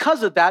 And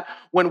because of that,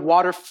 when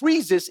water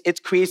freezes,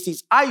 it creates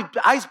these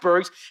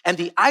icebergs, and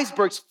the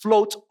icebergs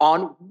float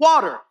on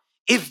water.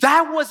 If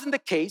that wasn't the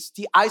case,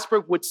 the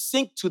iceberg would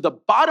sink to the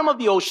bottom of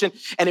the ocean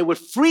and it would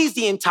freeze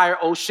the entire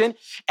ocean.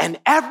 And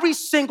every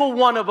single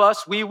one of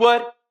us, we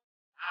would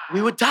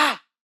die.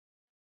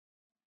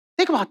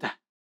 Think about that.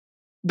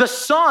 The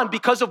sun,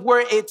 because of where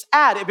it's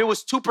at, if it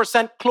was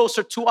 2%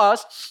 closer to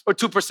us or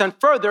 2%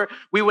 further,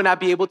 we would not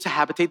be able to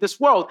habitate this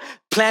world.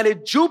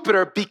 Planet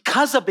Jupiter,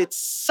 because of its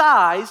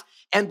size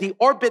and the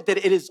orbit that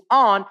it is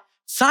on,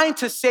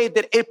 scientists say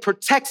that it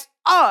protects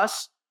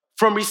us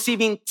from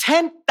receiving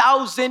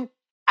 10,000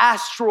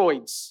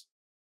 asteroids.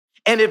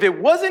 And if it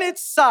wasn't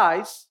its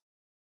size,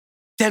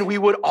 then we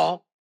would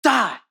all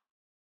die.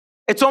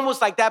 It's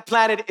almost like that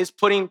planet is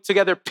putting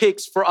together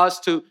picks for us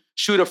to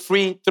shoot a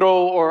free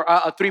throw or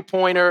a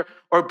three-pointer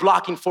or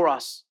blocking for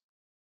us.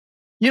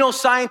 You know,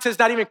 scientists,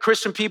 not even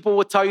Christian people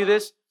will tell you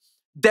this,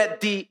 that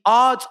the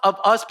odds of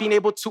us being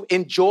able to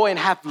enjoy and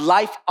have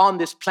life on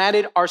this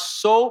planet are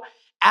so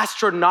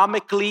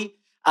astronomically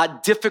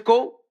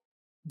difficult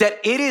that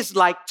it is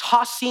like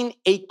tossing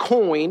a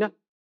coin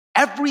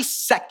every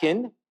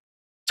second,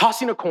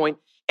 tossing a coin,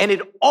 and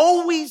it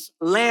always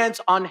lands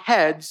on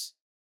heads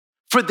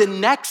for the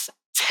next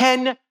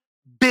 10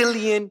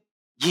 billion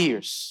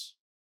years.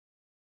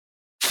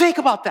 Think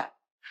about that.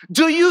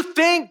 Do you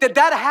think that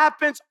that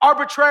happens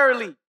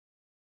arbitrarily?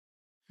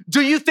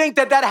 Do you think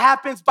that that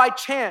happens by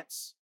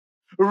chance,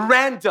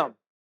 random,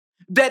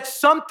 that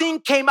something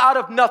came out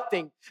of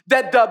nothing,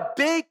 that the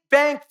Big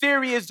Bang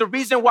Theory is the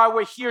reason why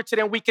we're here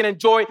today and we can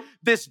enjoy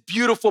this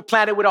beautiful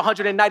planet with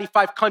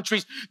 195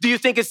 countries? Do you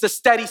think it's the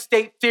steady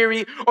state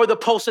theory or the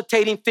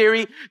pulsating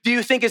theory? Do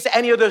you think it's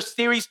any of those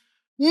theories?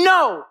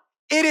 No.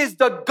 It is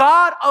the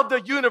God of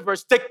the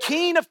universe, the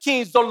King of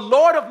kings, the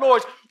Lord of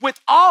lords, with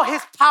all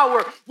his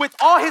power, with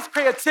all his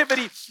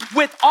creativity,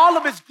 with all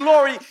of his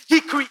glory. He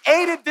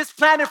created this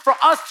planet for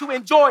us to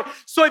enjoy.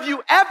 So if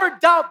you ever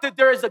doubt that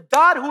there is a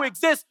God who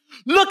exists,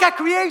 look at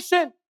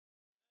creation.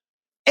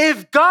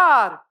 If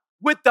God,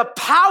 with the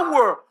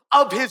power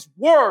of his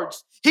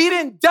words, he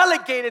didn't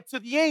delegate it to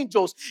the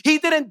angels. He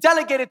didn't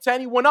delegate it to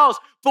anyone else.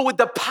 But with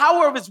the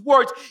power of his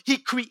words, he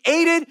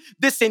created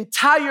this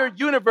entire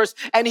universe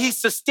and he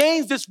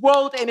sustains this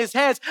world in his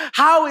hands.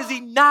 How is he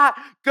not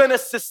going to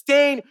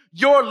sustain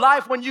your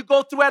life when you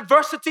go through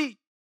adversity?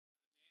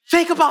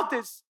 Think about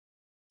this.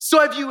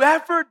 So if you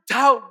ever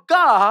doubt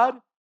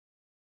God,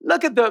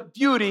 look at the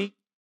beauty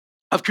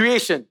of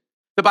creation.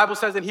 The Bible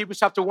says in Hebrews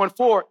chapter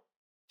 1:4,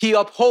 he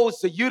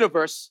upholds the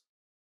universe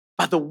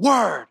by the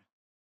word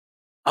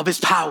of his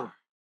power.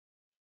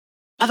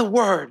 By the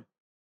word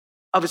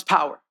of his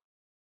power.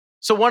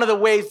 So one of the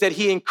ways that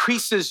he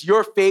increases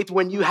your faith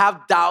when you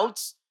have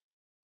doubts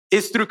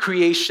is through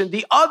creation.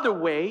 The other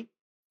way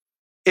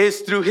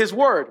is through his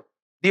word.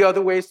 The other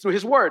way is through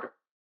his word.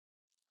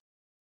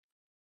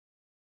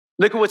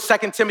 Look at what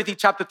 2 Timothy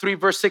chapter 3,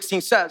 verse 16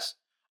 says.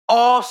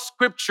 All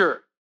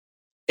scripture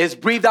is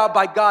breathed out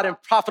by God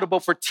and profitable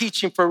for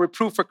teaching, for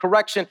reproof, for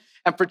correction,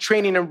 and for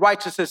training in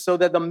righteousness, so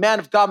that the man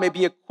of God may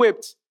be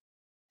equipped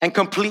and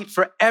complete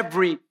for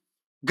every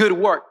good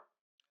work.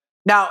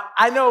 Now,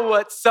 I know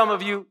what some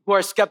of you who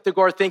are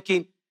skeptical are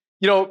thinking,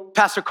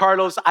 Pastor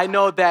Carlos, I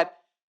know that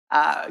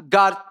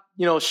God,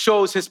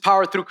 shows his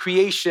power through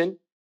creation.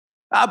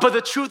 But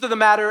the truth of the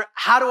matter,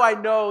 how do I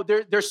know?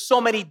 There's so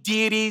many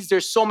deities,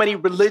 there's so many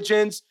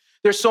religions,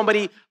 there's so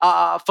many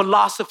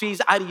philosophies,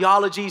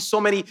 ideologies,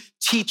 so many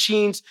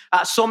teachings,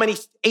 so many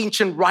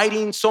ancient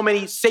writings, so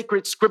many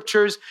sacred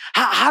scriptures.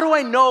 How do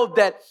I know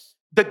that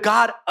the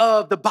God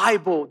of the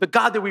Bible, the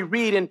God that we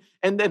read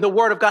and the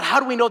word of God, how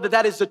do we know that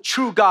that is the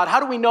true God? How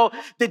do we know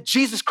that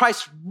Jesus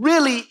Christ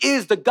really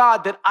is the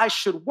God that I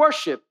should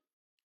worship?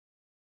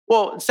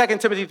 Well, 2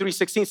 Timothy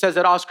 3:16 says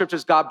that all scripture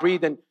is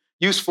God-breathed and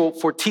useful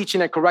for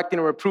teaching and correcting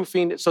and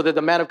reproofing so that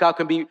the man of God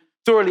can be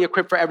thoroughly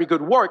equipped for every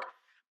good work.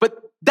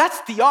 But that's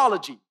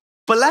theology.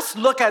 But let's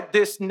look at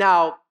this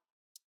now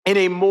in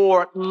a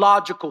more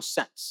logical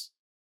sense.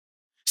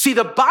 See,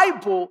 the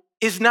Bible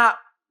is not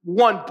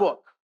one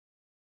book.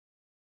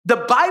 The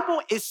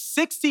Bible is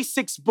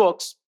 66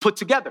 books put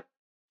together.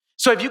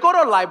 So if you go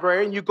to a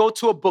library and you go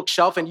to a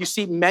bookshelf and you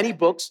see many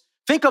books,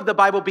 think of the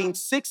Bible being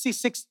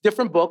 66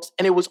 different books,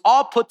 and it was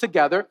all put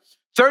together,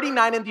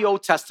 39 in the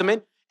Old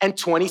Testament and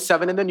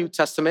 27 in the New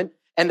Testament,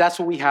 and that's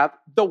what we have,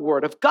 the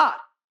Word of God.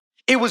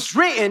 It was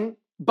written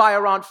by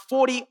around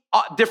 40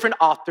 different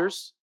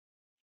authors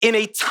in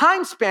a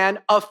time span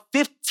of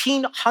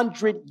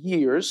 1,500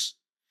 years,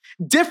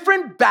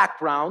 different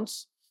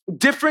backgrounds,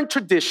 different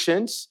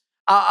traditions,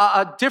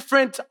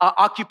 different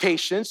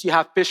occupations. You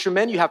have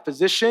fishermen, you have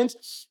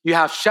physicians, you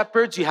have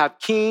shepherds, you have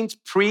kings,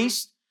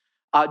 priests,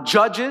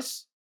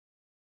 judges.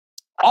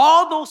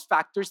 All those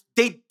factors,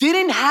 they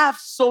didn't have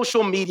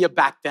social media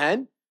back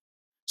then.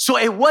 So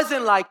it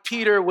wasn't like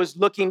Peter was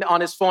looking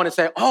on his phone and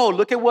saying, oh,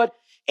 look at what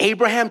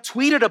Abraham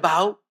tweeted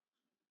about.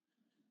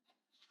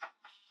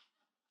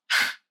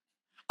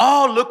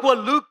 Oh, look what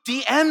Luke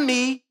DM'd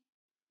me.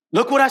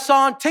 Look what I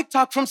saw on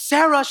TikTok from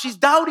Sarah. She's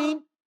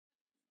doubting.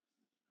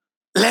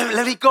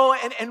 Let me go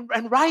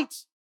and write.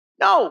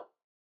 No.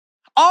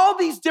 All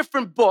these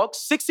different books,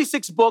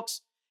 66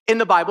 books in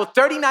the Bible,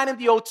 39 in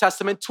the Old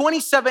Testament,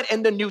 27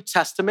 in the New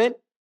Testament,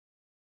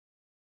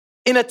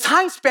 in a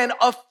time span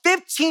of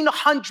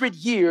 1,500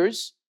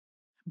 years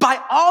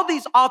by all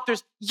these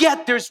authors,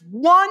 yet there's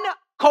one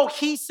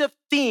cohesive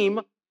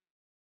theme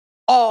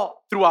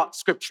all throughout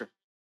Scripture.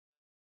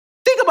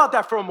 Think about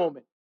that for a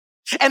moment.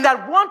 And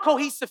that one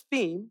cohesive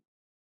theme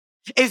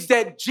is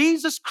that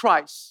Jesus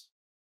Christ,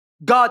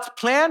 God's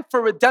plan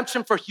for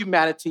redemption for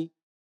humanity,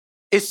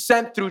 is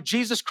sent through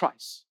Jesus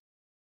Christ.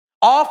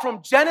 All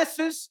from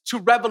Genesis to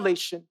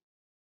Revelation,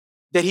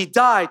 that he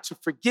died to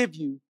forgive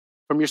you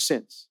from your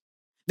sins.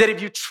 That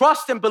if you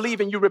trust and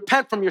believe and you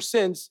repent from your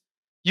sins,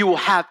 you will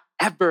have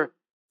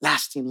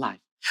everlasting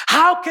life.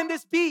 How can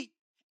this be?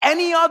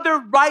 Any other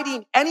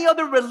writing, any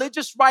other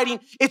religious writing,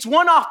 it's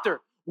one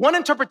author, one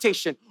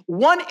interpretation,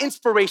 one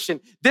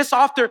inspiration. This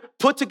author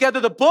put together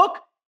the book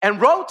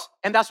and wrote,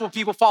 and that's what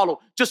people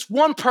follow. Just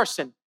one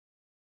person,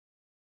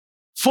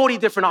 40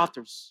 different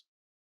authors.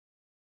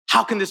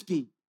 How can this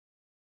be?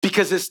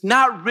 Because it's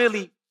not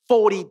really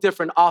 40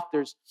 different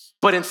authors,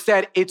 but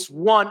instead it's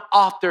one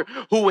author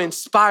who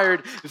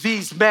inspired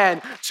these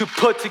men to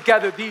put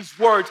together these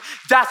words.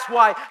 That's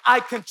why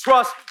I can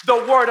trust the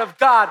word of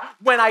God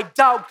when I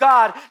doubt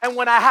God and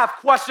when I have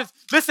questions.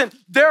 Listen,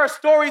 there are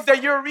stories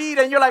that you read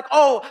and you're like,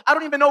 oh, I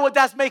don't even know what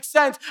that makes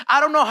sense. I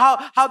don't know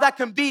how that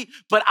can be,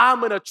 but I'm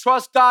going to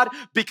trust God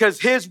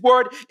because his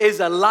word is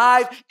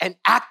alive and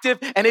active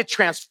and it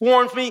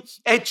transforms me.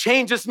 It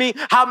changes me.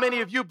 How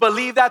many of you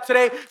believe that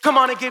today? Come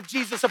on and give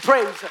Jesus a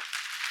praise.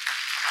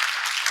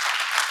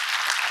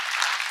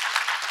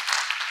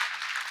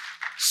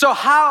 So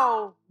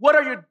what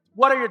are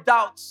your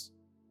doubts?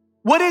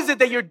 What is it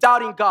that you're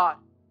doubting God?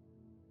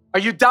 Are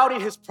you doubting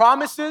his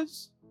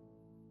promises?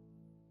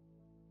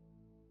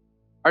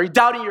 Are you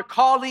doubting your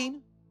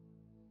calling?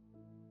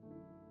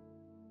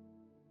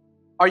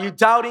 Are you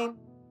doubting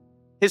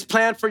his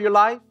plan for your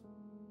life?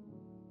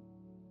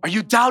 Are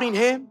you doubting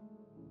him?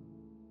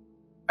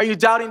 Are you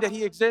doubting that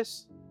he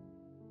exists?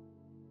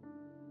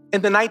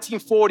 In the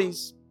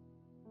 1940s,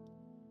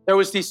 there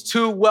was these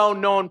two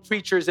well-known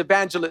preachers,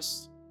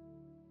 evangelists.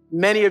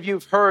 Many of you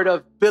have heard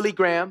of Billy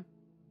Graham,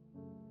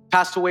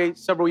 passed away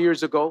several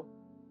years ago.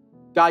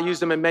 God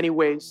used him in many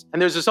ways. And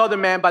there's this other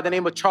man by the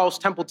name of Charles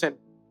Templeton.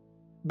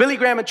 Billy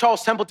Graham and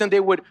Charles Templeton, they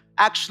would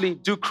actually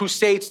do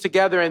crusades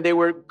together and they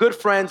were good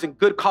friends and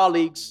good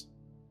colleagues.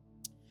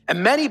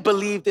 And many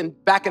believed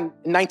back in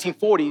the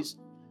 1940s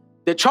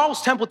that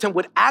Charles Templeton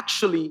would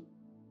actually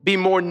be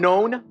more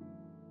known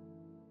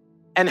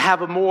and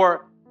have a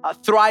more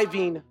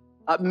thriving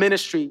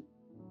ministry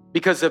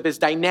because of his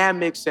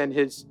dynamics and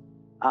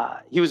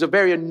he was a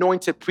very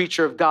anointed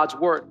preacher of God's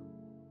word.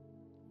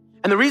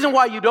 And the reason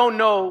why you don't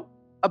know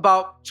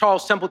about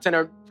Charles Templeton,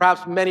 or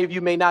perhaps many of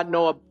you may not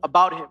know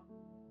about him,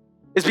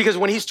 is because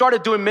when he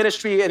started doing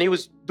ministry and he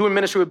was doing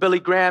ministry with Billy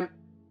Graham,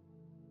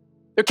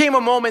 there came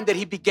a moment that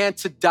he began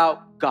to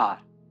doubt God.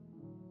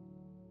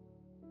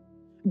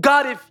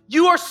 God, if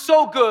you are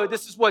so good,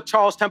 this is what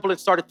Charles Templeton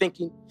started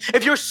thinking.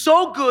 If you're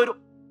so good,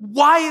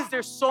 why is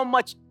there so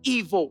much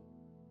evil?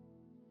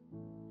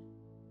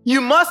 You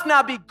must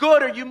not be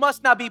good or you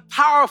must not be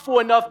powerful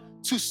enough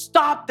to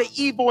stop the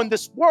evil in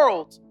this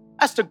world.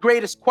 That's the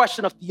greatest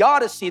question of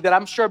theodicy that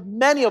I'm sure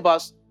many of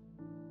us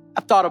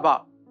have thought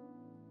about.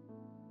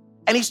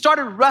 And he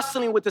started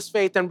wrestling with his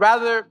faith, and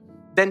rather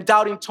than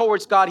doubting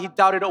towards God, he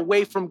doubted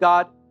away from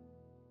God.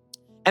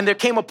 And there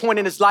came a point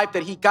in his life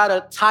that he got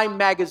a Time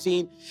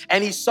magazine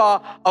and he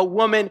saw a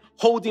woman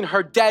holding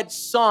her dead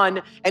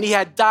son, and he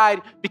had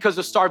died because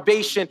of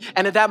starvation.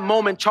 And at that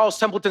moment, Charles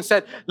Templeton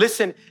said,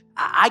 listen,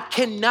 I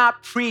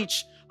cannot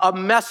preach a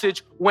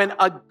message when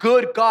a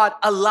good God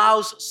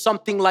allows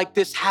something like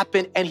this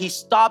happen. And he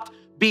stopped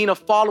being a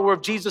follower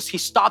of Jesus. He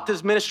stopped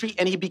his ministry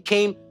and he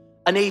became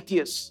an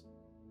atheist.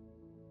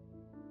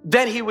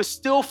 Then he was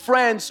still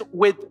friends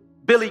with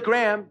Billy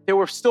Graham. They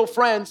were still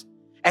friends.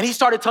 And he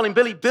started telling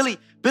Billy,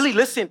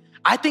 listen,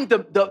 I think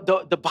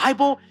the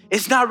Bible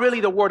is not really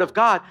the word of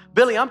God.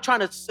 Billy, I'm trying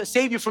to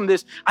save you from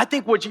this. I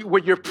think what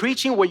you're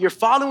preaching, what you're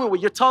following, what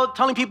you're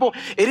telling people,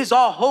 it is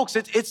all hoax.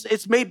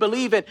 It's made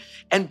believe.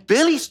 And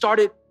Billy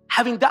started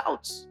having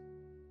doubts.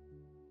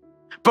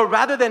 But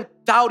rather than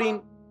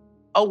doubting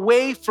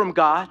away from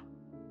God,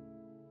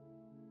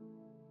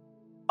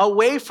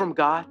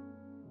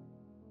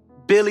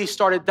 Billy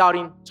started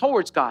doubting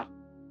towards God.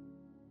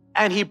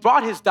 And he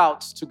brought his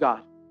doubts to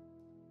God.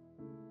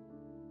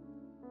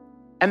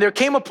 And there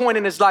came a point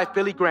in his life,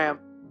 Billy Graham,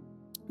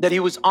 that he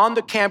was on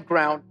the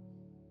campground,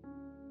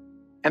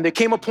 and there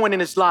came a point in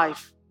his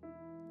life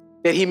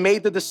that he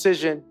made the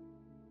decision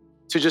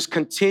to just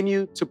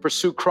continue to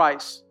pursue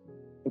Christ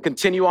and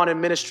continue on in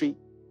ministry.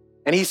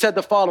 And he said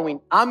the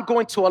following: I'm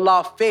going to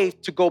allow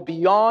faith to go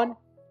beyond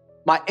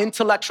my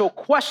intellectual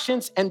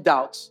questions and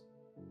doubts,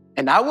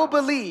 and I will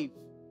believe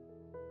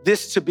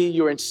this to be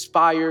your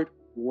inspired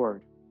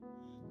word.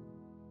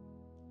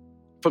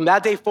 From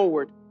that day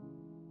forward,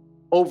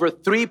 over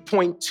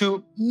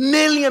 3.2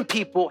 million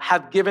people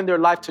have given their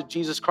life to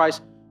Jesus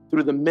Christ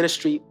through the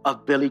ministry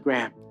of Billy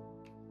Graham,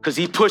 because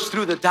he pushed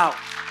through the doubt.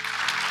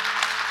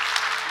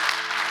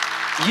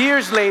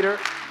 Years later,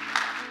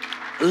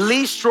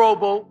 Lee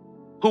Strobel,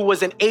 who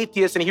was an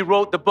atheist, and he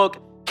wrote the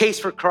book Case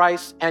for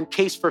Christ and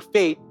Case for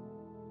Faith,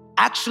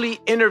 actually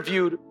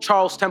interviewed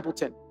Charles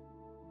Templeton.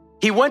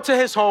 He went to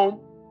his home.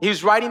 He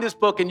was writing this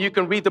book, and you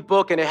can read the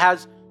book, and it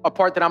has a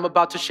part that I'm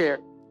about to share.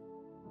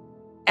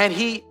 And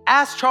he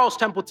asked Charles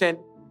Templeton,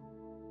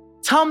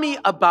 tell me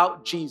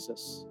about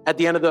Jesus at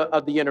the end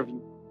of the interview.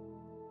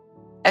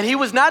 And he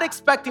was not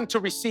expecting to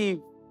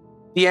receive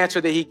the answer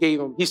that he gave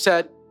him. He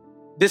said,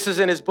 this is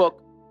in his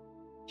book: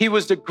 he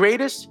was the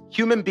greatest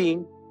human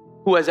being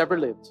who has ever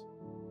lived.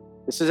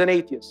 This is an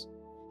atheist.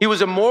 He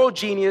was a moral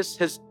genius.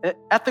 His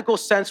ethical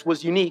sense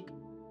was unique.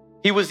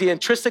 He was the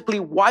intrinsically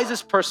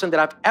wisest person that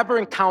I've ever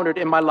encountered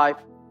in my life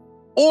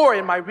or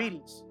in my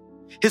readings.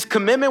 His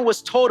commitment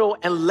was total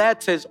and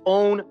led to his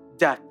own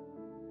death.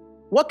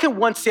 What can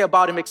one say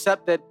about him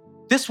except that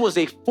this was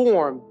a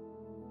form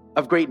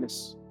of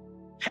greatness?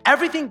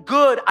 Everything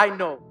good I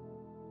know,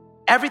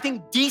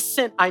 everything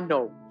decent I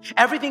know,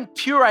 everything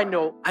pure I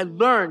know, I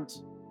learned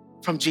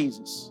from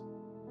Jesus.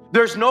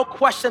 There's no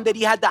question that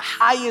he had the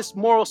highest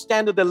moral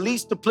standard, the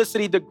least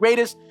duplicity, the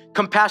greatest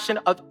compassion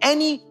of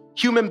any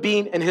human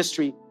being in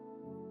history.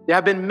 There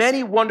have been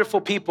many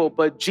wonderful people,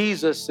 but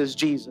Jesus is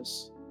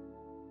Jesus.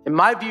 In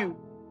my view,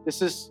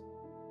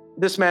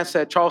 this man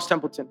said, Charles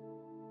Templeton,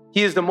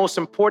 he is the most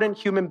important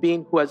human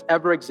being who has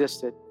ever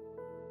existed.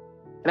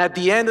 And at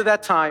the end of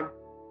that time,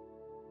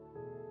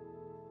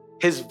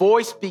 his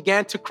voice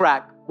began to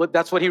crack.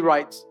 That's what he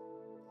writes.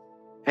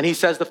 And he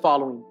says the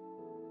following: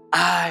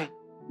 I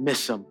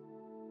miss him.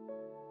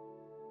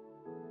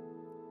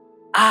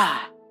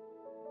 I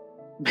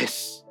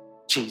miss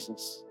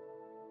Jesus.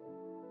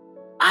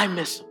 I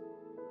miss him.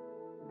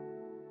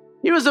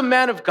 He was a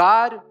man of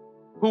God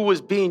who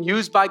was being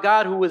used by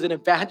God, who was an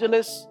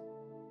evangelist.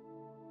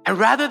 And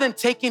rather than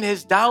taking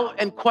his doubt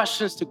and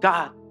questions to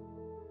God,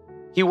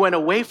 he went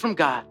away from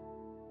God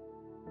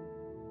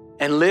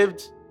and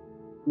lived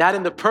not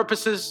in the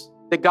purposes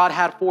that God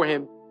had for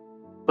him,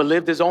 but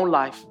lived his own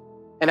life.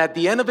 And at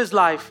the end of his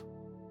life,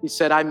 he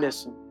said, I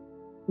miss him,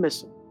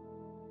 miss him.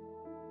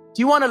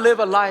 Do you want to live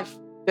a life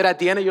that at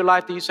the end of your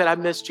life that you said, I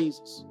miss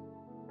Jesus?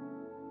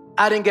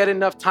 I didn't get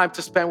enough time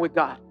to spend with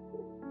God.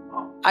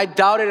 I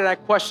doubted and I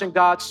questioned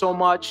God so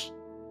much.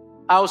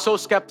 I was so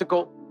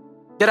skeptical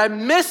that I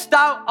missed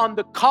out on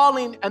the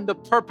calling and the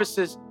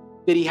purposes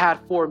that he had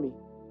for me.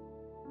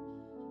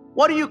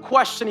 What are you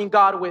questioning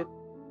God with?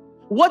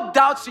 What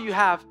doubts do you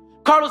have?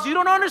 Carlos, you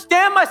don't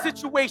understand my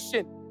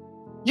situation.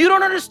 You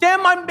don't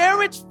understand my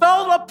marriage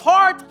fell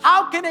apart.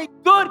 How can a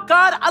good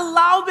God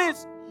allow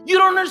this? You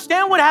don't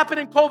understand what happened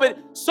in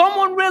COVID.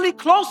 Someone really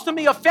close to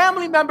me, a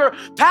family member,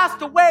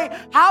 passed away.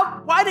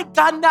 Why did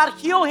God not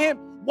heal him?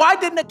 Why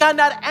didn't God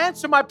not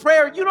answer my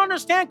prayer? You don't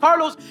understand,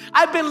 Carlos.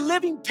 I've been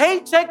living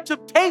paycheck to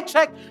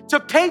paycheck to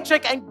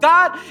paycheck, and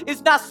God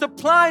is not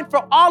supplying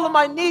for all of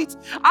my needs.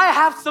 I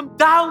have some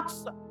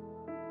doubts.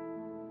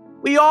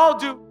 We all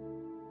do.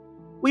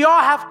 We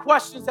all have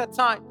questions at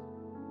times.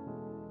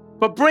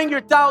 But bring your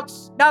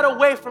doubts not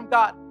away from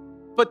God,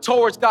 but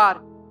towards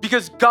God.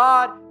 Because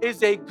God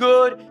is a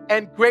good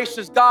and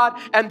gracious God,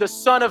 and the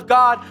Son of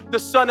God, the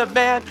Son of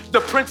Man, the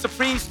Prince of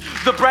Peace,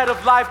 the bread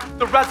of life,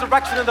 the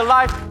resurrection and the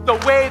life, the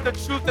way, the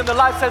truth, and the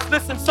life says,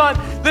 listen, son,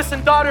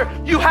 listen, daughter,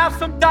 you have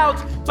some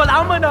doubts, but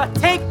I'm gonna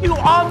take you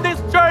on this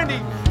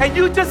journey, and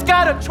you just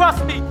gotta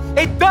trust me.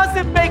 It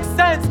doesn't make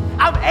sense.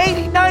 I'm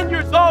 89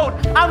 years old.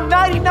 I'm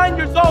 99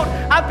 years old.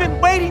 I've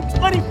been waiting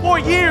 24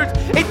 years.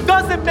 It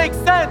doesn't make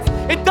sense.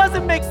 It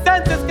doesn't make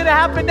sense it's gonna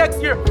happen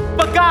next year.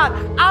 But God,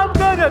 I'm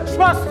gonna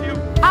trust you.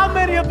 How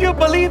many of you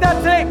believe that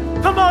today?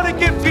 Come on and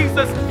give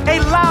Jesus a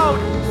loud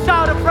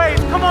shout of praise.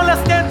 Come on,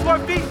 let's stand to our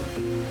feet.